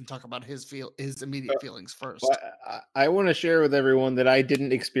Jason talk about his immediate feelings first. Well, I want to share with everyone that I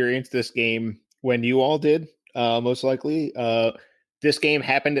didn't experience this game when you all did, most likely. This game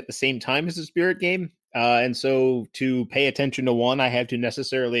happened at the same time as the Spirit game. And so to pay attention to one, I had to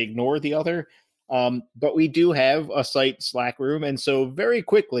necessarily ignore the other. But we do have a site Slack room. And so very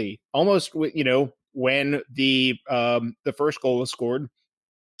quickly, almost, when the first goal was scored,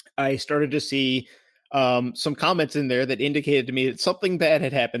 I started to see some comments in there that indicated to me that something bad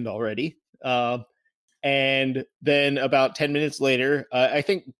had happened already. And then about 10 minutes later, I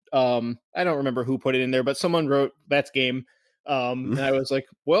think, I don't remember who put it in there, but someone wrote, "That's game." And I was like,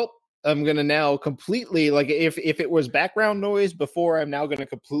 well, I'm going to now completely, if it was background noise before, I'm now going to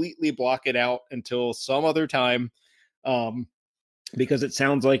completely block it out until some other time. Because it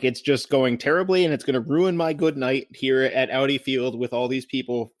sounds like it's just going terribly, and it's going to ruin my good night here at Audi Field with all these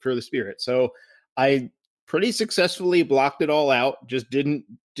people for the Spirit. So I pretty successfully blocked it all out. Just didn't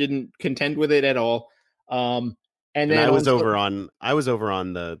contend with it at all. And then I was over on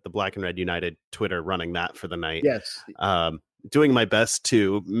the Black and Red United Twitter running that for the night. Yes. Doing my best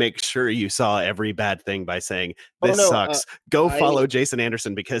to make sure you saw every bad thing by saying, this sucks. Go follow Jason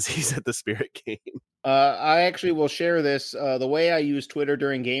Anderson because he's at the Spirit game. I actually will share this. The way I use Twitter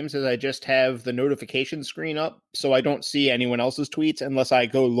during games is I just have the notification screen up, so I don't see anyone else's tweets unless I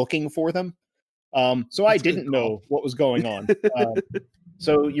go looking for them. So I didn't know what was going on.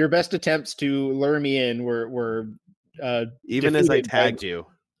 So your best attempts to lure me in were even as I tagged you.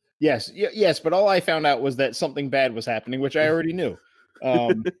 Yes, but all I found out was that something bad was happening, which I already knew.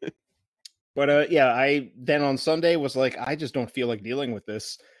 But I then on Sunday was like, I just don't feel like dealing with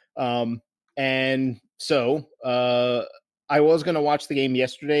this. And so I was going to watch the game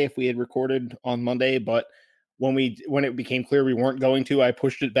yesterday if we had recorded on Monday, but when it became clear we weren't going to, I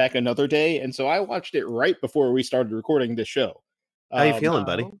pushed it back another day. And so I watched it right before we started recording this show. How you feeling,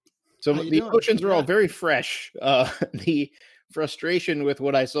 buddy? So the emotions are all very fresh. The frustration with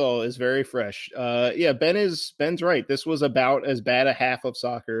what I saw is very fresh. Ben's right. This was about as bad a half of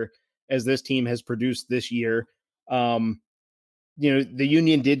soccer as this team has produced this year. The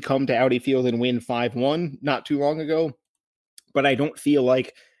Union did come to Audi Field and win 5-1 not too long ago, but I don't feel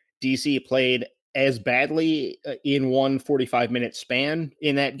like DC played as badly in one 45-minute span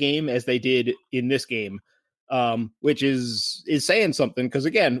in that game as they did in this game, which is saying something because,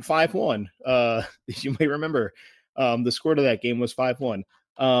 again, 5-1. You may remember the score to that game was 5-1.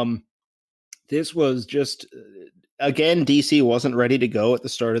 This was just, again, DC wasn't ready to go at the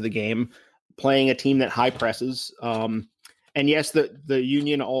start of the game, playing a team that high presses. And yes, the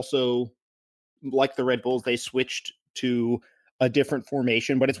Union also, like the Red Bulls, they switched to a different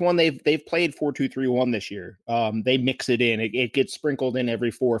formation, but it's one they've played 4-2-3-1 this year. They mix it in. It gets sprinkled in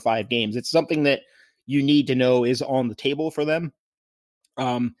every 4 or 5 games. It's something that you need to know is on the table for them.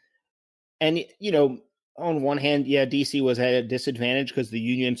 And On one hand, yeah, DC was at a disadvantage because the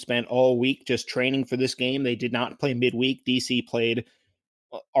Union spent all week just training for this game. They did not play midweek. DC played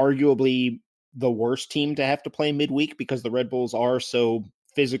arguably the worst team to have to play midweek because the Red Bulls are so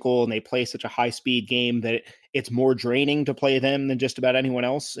physical and they play such a high-speed game that it's more draining to play them than just about anyone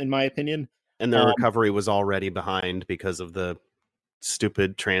else, in my opinion. And their recovery was already behind because of the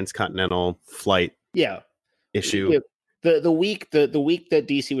stupid transcontinental flight issue. The week that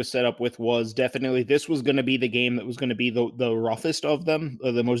DC was set up with was definitely, this was going to be the game that was going to be the roughest of them,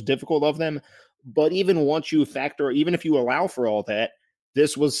 the most difficult of them. But even once you factor, even if you allow for all that,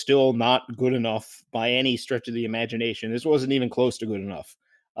 this was still not good enough by any stretch of the imagination. This wasn't even close to good enough.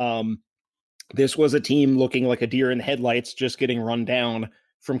 This was a team looking like a deer in the headlights, just getting run down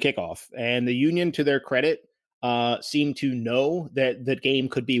from kickoff. And the Union, to their credit, seemed to know that the game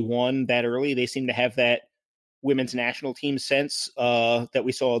could be won that early. They seem to have that women's national team sense that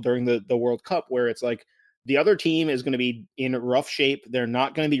we saw during the World Cup, where it's like the other team is going to be in rough shape. They're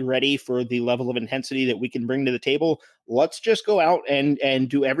not going to be ready for the level of intensity that we can bring to the table. Let's just go out and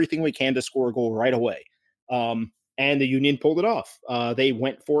do everything we can to score a goal right away. And the Union pulled it off. They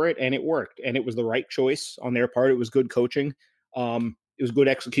went for it and it worked. And it was the right choice on their part. It was good coaching. It was good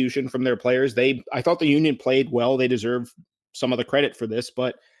execution from their players. I thought the Union played well. They deserve some of the credit for this,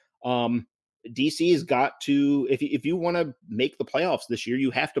 but DC has got to, if you want to make the playoffs this year, you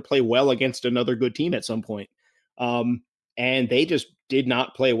have to play well against another good team at some point. And they just did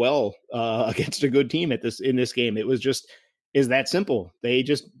not play well against a good team in this game. It was just, is that simple.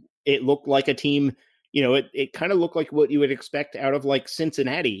 It looked like a team, it kind of looked like what you would expect out of like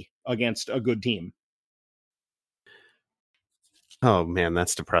Cincinnati against a good team. Oh man,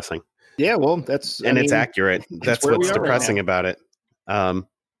 that's depressing. Yeah, well, it's accurate. That's what's depressing about it.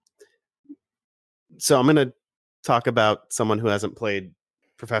 So I'm going to talk about someone who hasn't played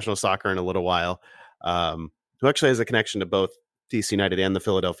professional soccer in a little while, who actually has a connection to both DC United and the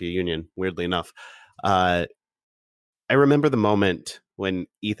Philadelphia Union, weirdly enough. I remember the moment when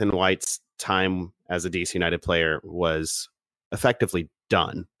Ethan White's time as a DC United player was effectively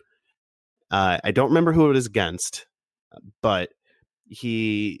done. I don't remember who it was against, but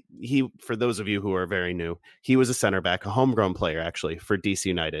he for those of you who are very new, he was a center back, a homegrown player actually for DC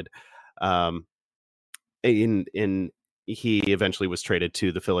United. He eventually was traded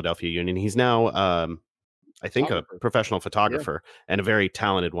to the Philadelphia Union. He's now, I think, a professional photographer and a very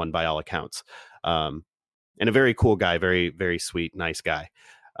talented one by all accounts, and a very cool guy, very, very sweet, nice guy.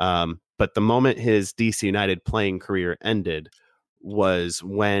 But the moment his DC United playing career ended was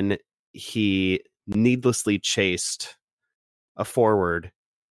when he needlessly chased a forward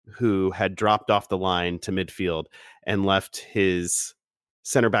who had dropped off the line to midfield and left his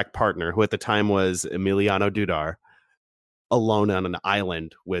center back partner, who at the time was Emiliano Dudar, alone on an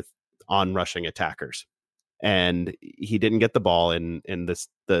island with on-rushing attackers. And he didn't get the ball, and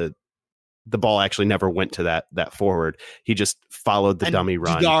the ball actually never went to that forward. He just followed the dummy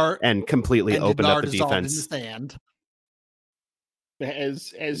run and completely opened up the defense. In the stand.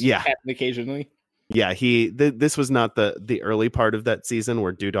 As happened occasionally. Yeah, this was not the early part of that season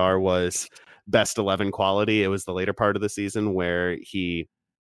where Dudar was best 11 quality. It was the later part of the season where he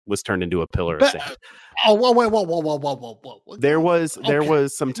was turned into a pillar of sand. Oh, whoa. There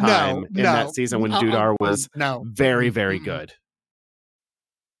was some time in that season when Dudar was very, very good.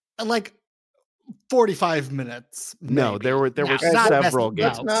 Like 45 minutes. Maybe. No, there were several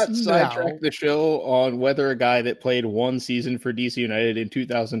games. Let's not sidetrack the show on whether a guy that played one season for DC United in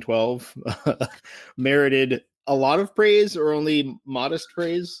 2012 merited a lot of praise or only modest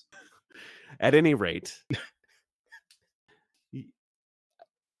praise. At any rate,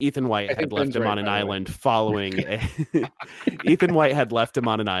 Ethan White had left him on an island following. Ethan White had left him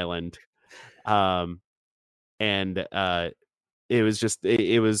on an island, and it was just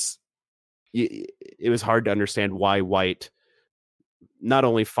it was hard to understand why White not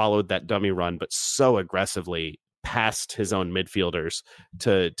only followed that dummy run, but so aggressively past his own midfielders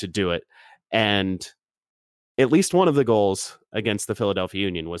to do it. And at least one of the goals against the Philadelphia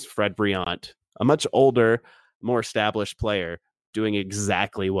Union was Fred Briant, a much older, more established player, doing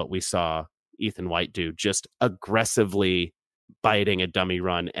exactly what we saw Ethan White do, just aggressively biting a dummy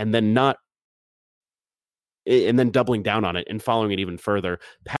run and then doubling down on it and following it even further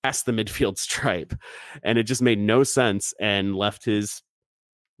past the midfield stripe. And it just made no sense and left his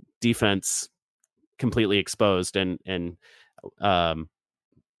defense completely exposed. And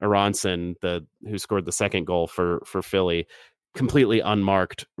Aronson, who scored the second goal for Philly, completely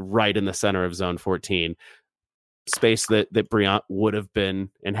unmarked right in the center of zone 14, space that Briant would have been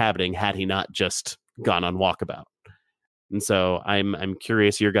inhabiting had he not just gone on walkabout. And so I'm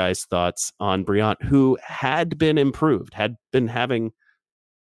curious your guys' thoughts on Brillant, who had been improved, had been having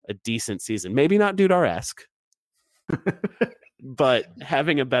a decent season. Maybe not Dudar-esque, but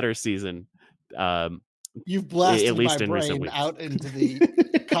having a better season. You've blasted at least my brain out into the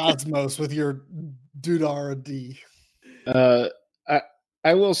cosmos with your Dudar D.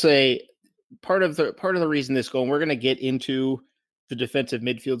 I will say part of the reason this goal, and we're going to get into the defensive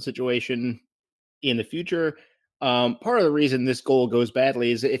midfield situation in the future. Part of the reason this goal goes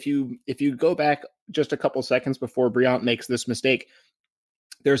badly is if you go back just a couple seconds before Brillant makes this mistake,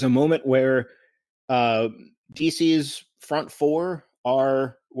 there's a moment where DC's front four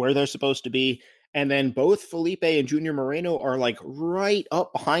are where they're supposed to be, and then both Felipe and Junior Moreno are like right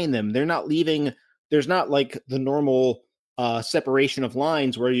up behind them. They're not leaving. There's not like the normal separation of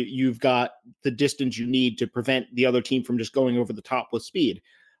lines where you've got the distance you need to prevent the other team from just going over the top with speed.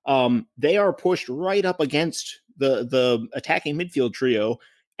 They are pushed right up against the attacking midfield trio,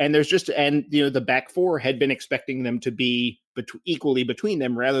 and the back four had been expecting them to be equally between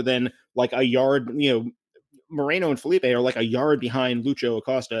them rather than like a yard. Moreno and Felipe are like a yard behind Lucho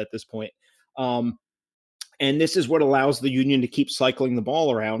Acosta at this point. And this is what allows the Union to keep cycling the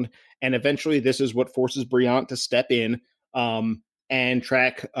ball around, and eventually this is what forces Brillant to step in and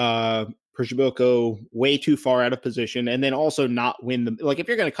track Przybyłko way too far out of position, and then also not win them. Like if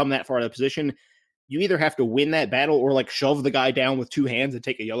you're going to come that far out of position, you either have to win that battle or like shove the guy down with two hands and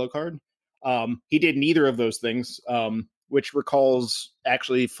take a yellow card. He did neither of those things, which recalls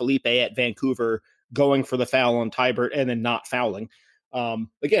actually Felipe at Vancouver going for the foul on Tybert and then not fouling.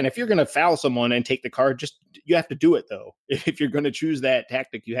 Again, if you're going to foul someone and take the card, you have to do it though. If you're going to choose that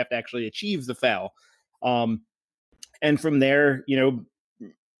tactic, you have to actually achieve the foul. And from there,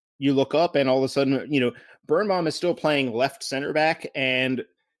 you look up and all of a sudden, Birnbaum is still playing left center back, and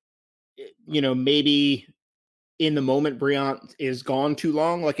maybe in the moment Brillant is gone too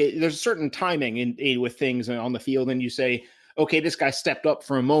long. Like there's a certain timing in with things on the field, and you say, okay, this guy stepped up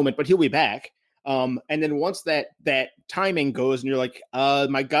for a moment, but he'll be back. And then once that timing goes and you're like,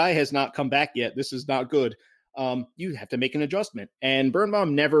 my guy has not come back yet, this is not good. You have to make an adjustment. And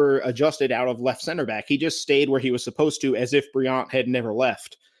Birnbaum never adjusted out of left center back. He just stayed where he was supposed to, as if Brillant had never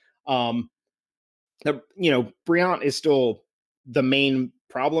left. Brillant is still the main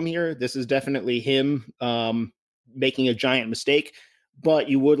problem here. This is definitely him making a giant mistake, but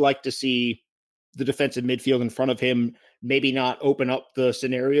you would like to see the defensive midfield in front of him maybe not open up the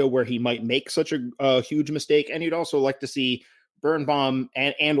scenario where he might make such a huge mistake. And you'd also like to see Birnbaum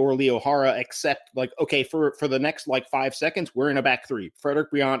and or Leo Jara accept, like, okay, for the next 5 seconds, we're in a back three.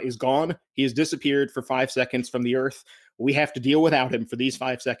 Frederick Brillant is gone. He has disappeared for 5 seconds from the earth. We have to deal without him for these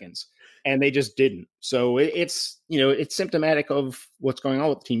 5 seconds. And they just didn't. So it's symptomatic of what's going on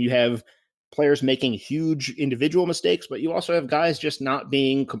with the team. You have players making huge individual mistakes, but you also have guys just not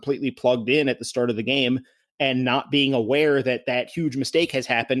being completely plugged in at the start of the game and not being aware that huge mistake has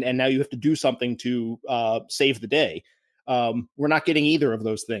happened. And now you have to do something to save the day. We're not getting either of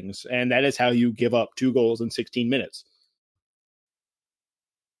those things. And that is how you give up 2 goals in 16 minutes.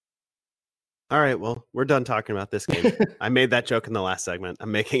 All right, well, we're done talking about this game. I made that joke in the last segment.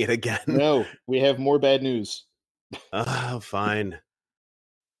 I'm making it again. No, we have more bad news. Oh, fine.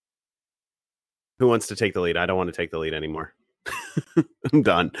 Who wants to take the lead? I don't want to take the lead anymore. I'm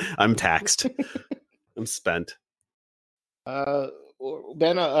done. I'm taxed. I'm spent.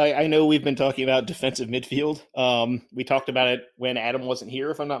 Ben, I know we've been talking about defensive midfield. We talked about it when Adam wasn't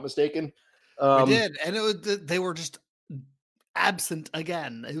here, if I'm not mistaken. We did, and they were just absent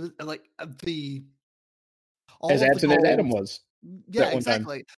again. It was like as absent as Adam was. Yeah,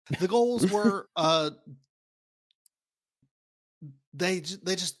 exactly. The goals were they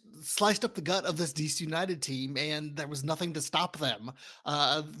just sliced up the gut of this DC United team, and there was nothing to stop them.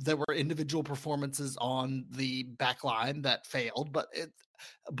 There were individual performances on the back line that failed, but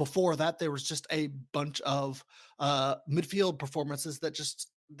before that, there was just a bunch of midfield performances that just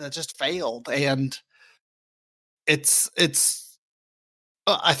failed. And it's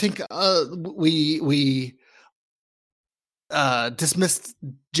I think we dismissed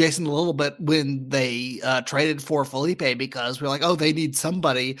Jason a little bit when they traded for Felipe, because we're like, oh, they need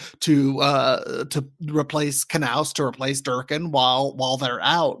somebody to replace Knaus, to replace Durkin while they're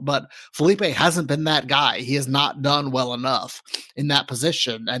out. But Felipe hasn't been that guy. He has not done well enough in that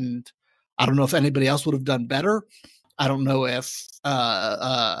position, and I don't know if anybody else would have done better. I don't know if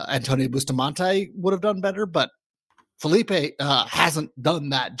Antonio Bustamante would have done better, but Felipe hasn't done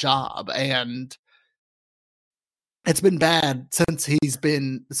that job, and it's been bad since he's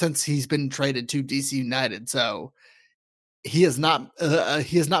been traded to DC United. So he has not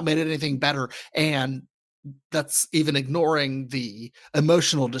made anything better. And that's even ignoring the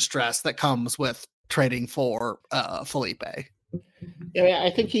emotional distress that comes with trading for Felipe. Yeah,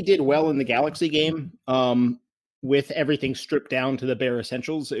 I think he did well in the Galaxy game. With everything stripped down to the bare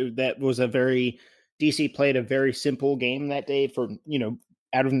essentials, that was DC played a very simple game that day for,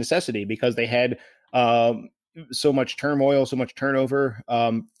 out of necessity, because they had so much turmoil, so much turnover,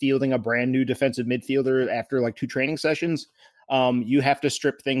 fielding a brand new defensive midfielder after like 2 training sessions. You have to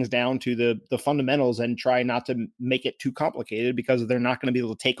strip things down to the fundamentals and try not to make it too complicated, because they're not going to be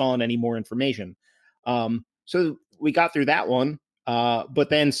able to take on any more information. So we got through that one. But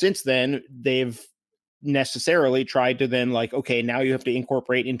then since then, they've necessarily tried to then okay, now you have to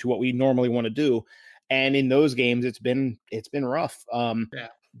incorporate into what we normally want to do. And in those games, it's been rough.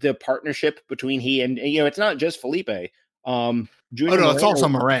 The partnership between he and, it's not just Felipe. Junior Moreno, it's also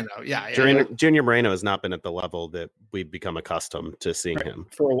Moreno. Yeah. Junior Moreno has not been at the level that we've become accustomed to seeing him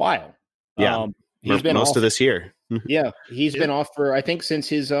for a while. Yeah. He's been most of this year. Yeah, he's been off for, I think, since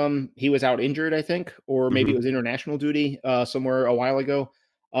his he was out injured, I think, or maybe it was international duty somewhere a while ago.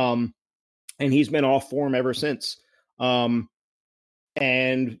 And he's been off form ever since. And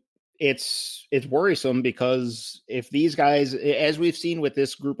it's worrisome, because if these guys, as we've seen with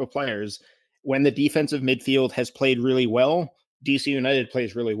this group of players, when the defensive midfield has played really well, DC United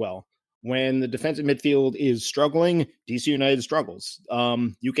plays really well. When the defensive midfield is struggling, DC United struggles.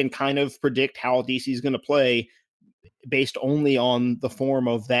 You can kind of predict how DC is going to play based only on the form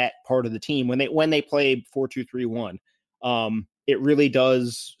of that part of the team. When they play 4-2-3-1, it really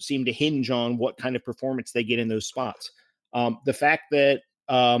does seem to hinge on what kind of performance they get in those spots. The fact that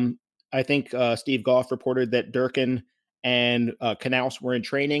I think Steve Goff reported that Durkin and Knaus were in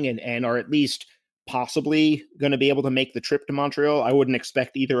training and are at least possibly going to be able to make the trip to Montreal. I wouldn't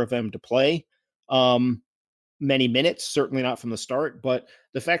expect either of them to play many minutes, certainly not from the start, but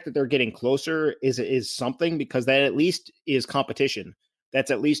the fact that they're getting closer is something, because that at least is competition. That's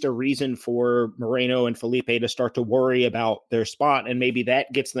at least a reason for Moreno and Felipe to start to worry about their spot, and maybe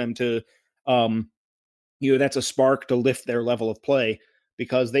that gets them to, that's a spark to lift their level of play,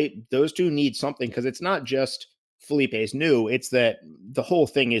 because those two need something, because it's not just Felipe's new, it's that the whole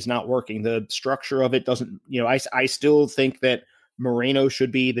thing is not working. The structure of it doesn't, I still think that Moreno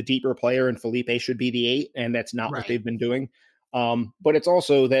should be the deeper player and Felipe should be the 8, and that's not what they've been doing. But it's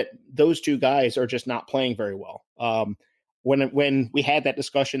also that those two guys are just not playing very well. When we had that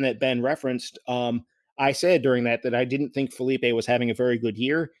discussion that Ben referenced, I said during that I didn't think Felipe was having a very good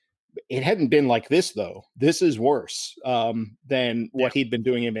year. It hadn't been like this, though. This is worse than what he'd been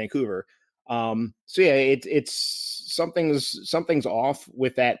doing in Vancouver. So yeah, it's something's off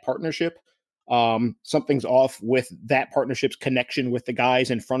with that partnership. Something's off with that partnership's connection with the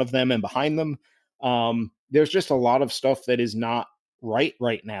guys in front of them and behind them. There's just a lot of stuff that is not right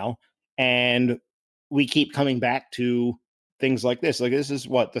now. And we keep coming back to things like this. Like, this is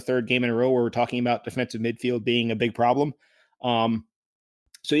what, the 3rd game in a row where we're talking about defensive midfield being a big problem.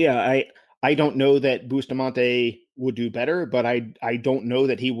 So yeah, I don't know that Bustamante would do better, but I don't know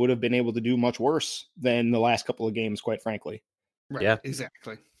that he would have been able to do much worse than the last couple of games, quite frankly. Right, yeah,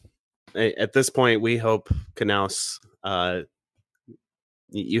 exactly. At this point, we hope Knaus,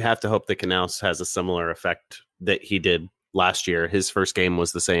 you have to hope that Knaus has a similar effect that he did last year. His first game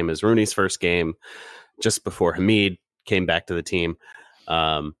was the same as Rooney's first game, just before Hamid came back to the team.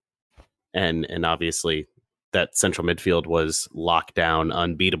 And obviously that central midfield was locked down,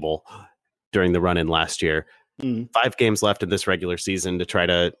 unbeatable during the run-in last year. 5 games left in this regular season to try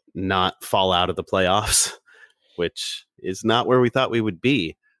to not fall out of the playoffs, which is not where we thought we would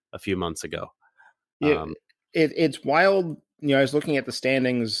be a few months ago. Yeah, it's wild. I was looking at the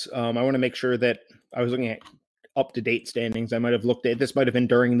standings. I want to make sure that I was looking at up-to-date standings. I might have looked at, this might have been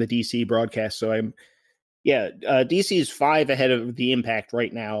during the DC broadcast. So DC is 5 ahead of the Impact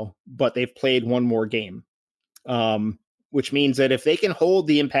right now, but they've played 1 more game. Which means that if they can hold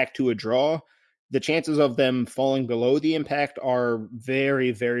the Impact to a draw, the chances of them falling below the Impact are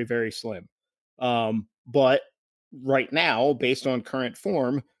very, very, very slim. But right now, based on current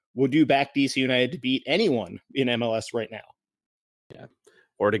form, would you back DC United to beat anyone in MLS right now? Yeah.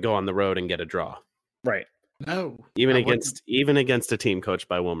 Or to go on the road and get a draw. Right. No. Even against a team coached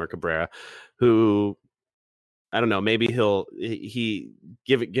by Wilmer Cabrera, who, I don't know, maybe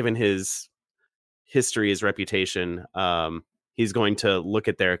given his history, his reputation, he's going to look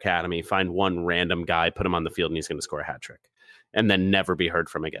at their academy, find one random guy, put him on the field, and he's going to score a hat trick and then never be heard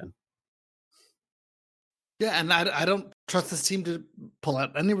from again. Yeah, and I don't trust this team to pull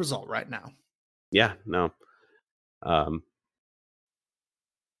out any result right now. Yeah, no.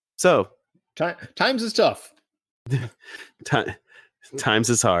 So times is tough. Times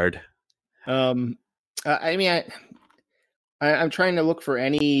is hard. I mean, I'm trying to look for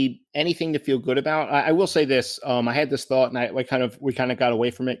anything to feel good about. I will say this: I had this thought, and we kind of got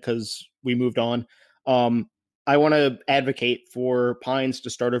away from it because we moved on. I want to advocate for Pines to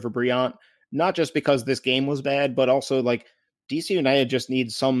start over Brillant, not just because this game was bad, but also like DC United just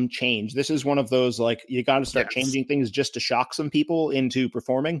needs some change. This is one of those like you got to start changing things just to shock some people into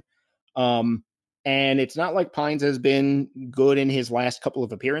performing. And it's not like Pines has been good in his last couple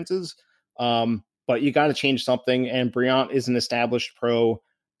of appearances. But you got to change something. And Brillant is an established pro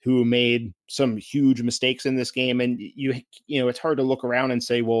who made some huge mistakes in this game. And you know, it's hard to look around and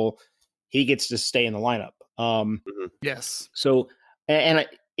say, well, he gets to stay in the lineup. Yes. So, and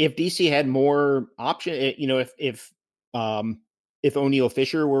if DC had more option, you know, if O'Neal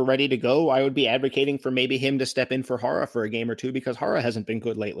Fisher were ready to go, I would be advocating for maybe him to step in for Hara for a game or two because Hara hasn't been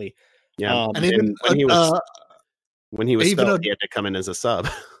good lately. Yeah, and even when he was spelled, he had to come in as a sub.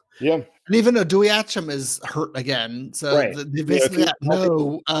 Yeah, and even Odui Atcham is hurt again, so right. they basically got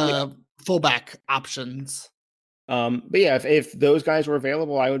no fullback options. But yeah, if those guys were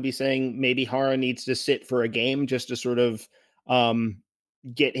available, I would be saying maybe Hara needs to sit for a game just to sort of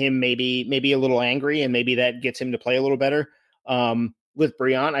get him maybe a little angry, and maybe that gets him to play a little better. With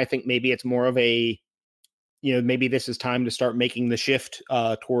Brillant, I think maybe it's more of a, you know, maybe this is time to start making the shift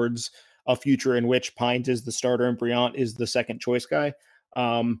towards a future in which Pines is the starter and Brillant is the second choice guy.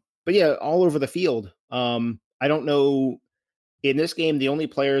 But yeah, all over the field. I don't know. In this game, the only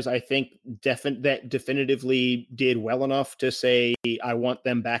players I think that definitively did well enough to say I want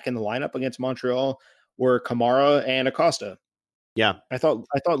them back in the lineup against Montreal were Kamara and Acosta. Yeah, I thought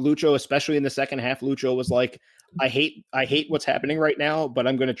Lucho, especially in the second half, Lucho was like, I hate what's happening right now, but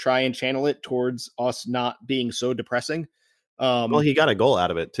I'm going to try and channel it towards us not being so depressing. Well, he got a goal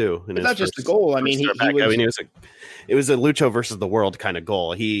out of it too. But not just a goal. I mean, he was. I mean, it was a Lucho versus the world kind of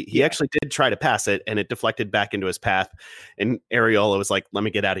goal. He actually did try to pass it, and it deflected back into his path. And Arriola was like, "Let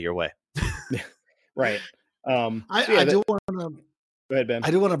me get out of your way." Right. I do want to. Go ahead, Ben. I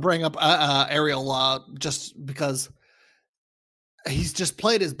do want to bring up Arriola just because he's just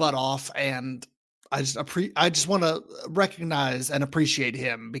played his butt off, and I just want to recognize and appreciate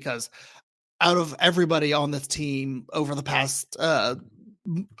him because out of everybody on this team over the past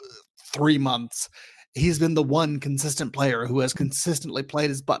 3 months, he's been the one consistent player who has consistently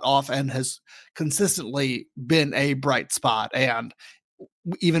played his butt off and has consistently been a bright spot. And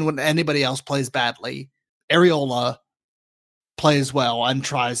even when anybody else plays badly, Arriola plays well and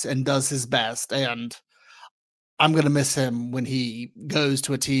tries and does his best. And I'm going to miss him when he goes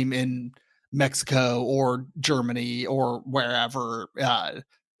to a team in Mexico or Germany or wherever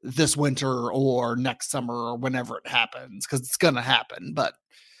this winter or next summer or whenever it happens, because it's going to happen. But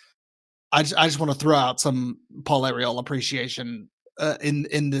I just want to throw out some Paul Arriola appreciation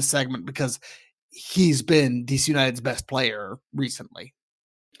in this segment because he's been DC United's best player recently.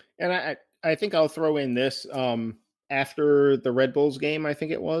 And I think I'll throw in this after the Red Bulls game, I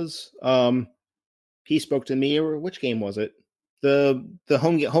think it was. He spoke to me, or which game was it? The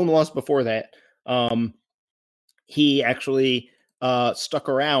home loss before that. He actually stuck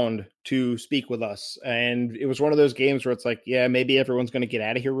around to speak with us, and it was one of those games where it's like, yeah, maybe everyone's going to get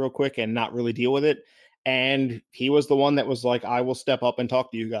out of here real quick and not really deal with it. And he was the one that was like, I will step up and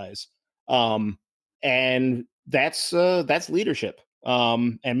talk to you guys. And that's leadership.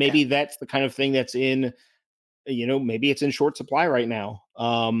 And maybe that's the kind of thing that's in, you know, maybe it's in short supply right now.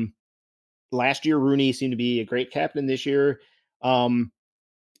 Last year, Rooney seemed to be a great captain. This year,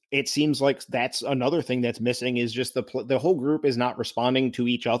 it seems like that's another thing that's missing is just the whole group is not responding to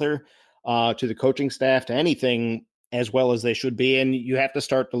each other, to the coaching staff, to anything as well as they should be. And you have to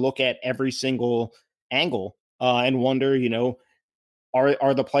start to look at every single angle and wonder, you know,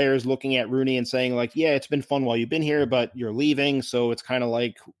 are the players looking at Rooney and saying like, yeah, it's been fun while you've been here, but you're leaving. So it's kind of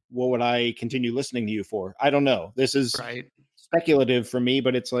like, what would I continue listening to you for? I don't know. This is speculative for me,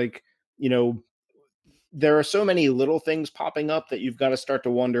 but it's like, you know, there are so many little things popping up that you've got to start to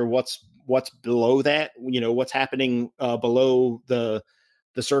wonder what's below that, you know, what's happening below the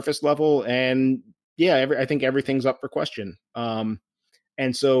surface level. And yeah, I think everything's up for question.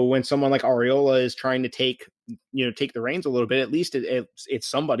 And so when someone like Arriola is trying to take the reins a little bit, at least it's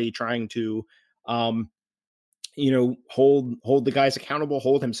somebody trying to, you know, hold the guys accountable,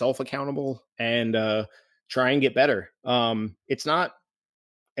 hold himself accountable, and try and get better. It's not,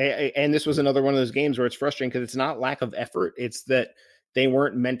 and this was another one of those games where it's frustrating because it's not lack of effort. It's that they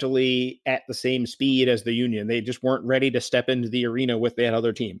weren't mentally at the same speed as the Union. They just weren't ready to step into the arena with that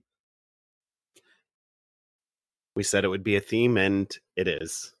other team. We said it would be a theme, and it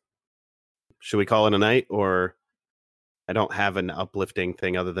is. Should we call it a night, or I don't have an uplifting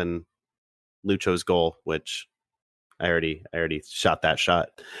thing other than Lucho's goal, which I already shot that shot.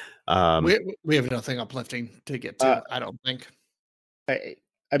 We have nothing uplifting to get to, I don't think. I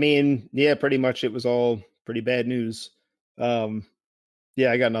mean, yeah, pretty much it was all pretty bad news.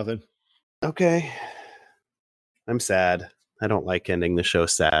 Yeah, I got nothing. Okay. I'm sad. I don't like ending the show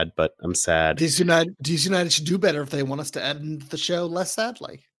sad, but I'm sad. DC United should do better if they want us to end the show less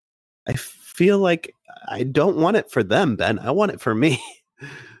sadly. I feel like I don't want it for them, Ben. I want it for me.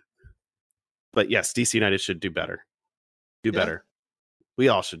 But yes, DC United should do better. Do better. We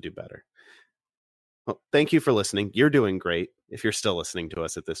all should do better. Well, thank you for listening. You're doing great. If you're still listening to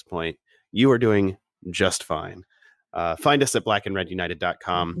us at this point, you are doing just fine. Find us at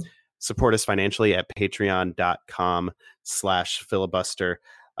blackandredunited.com. Support us financially at patreon.com/filibuster.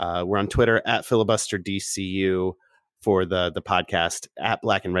 We're on Twitter at filibusterdcu for the podcast, at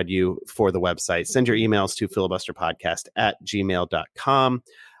Black and Red U for the website. Send your emails to filibusterpodcast@gmail.com.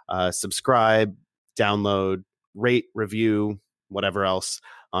 Subscribe, download, rate, review, whatever else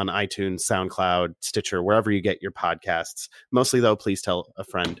on iTunes, SoundCloud, Stitcher, wherever you get your podcasts. Mostly, though, please tell a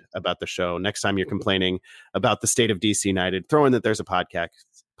friend about the show. Next time you're complaining about the state of DC United, throw in that there's a podcast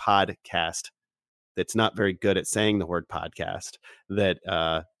that's not very good at saying the word podcast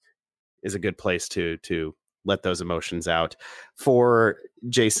that is a good place to let those emotions out. For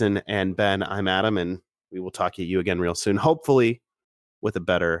Jason and Ben, I'm Adam, and we will talk to you again real soon, hopefully with a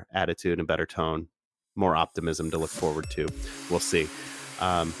better attitude and better tone, more optimism to look forward to. We'll see.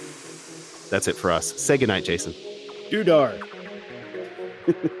 That's it for us. Say goodnight, Jason. Doodar.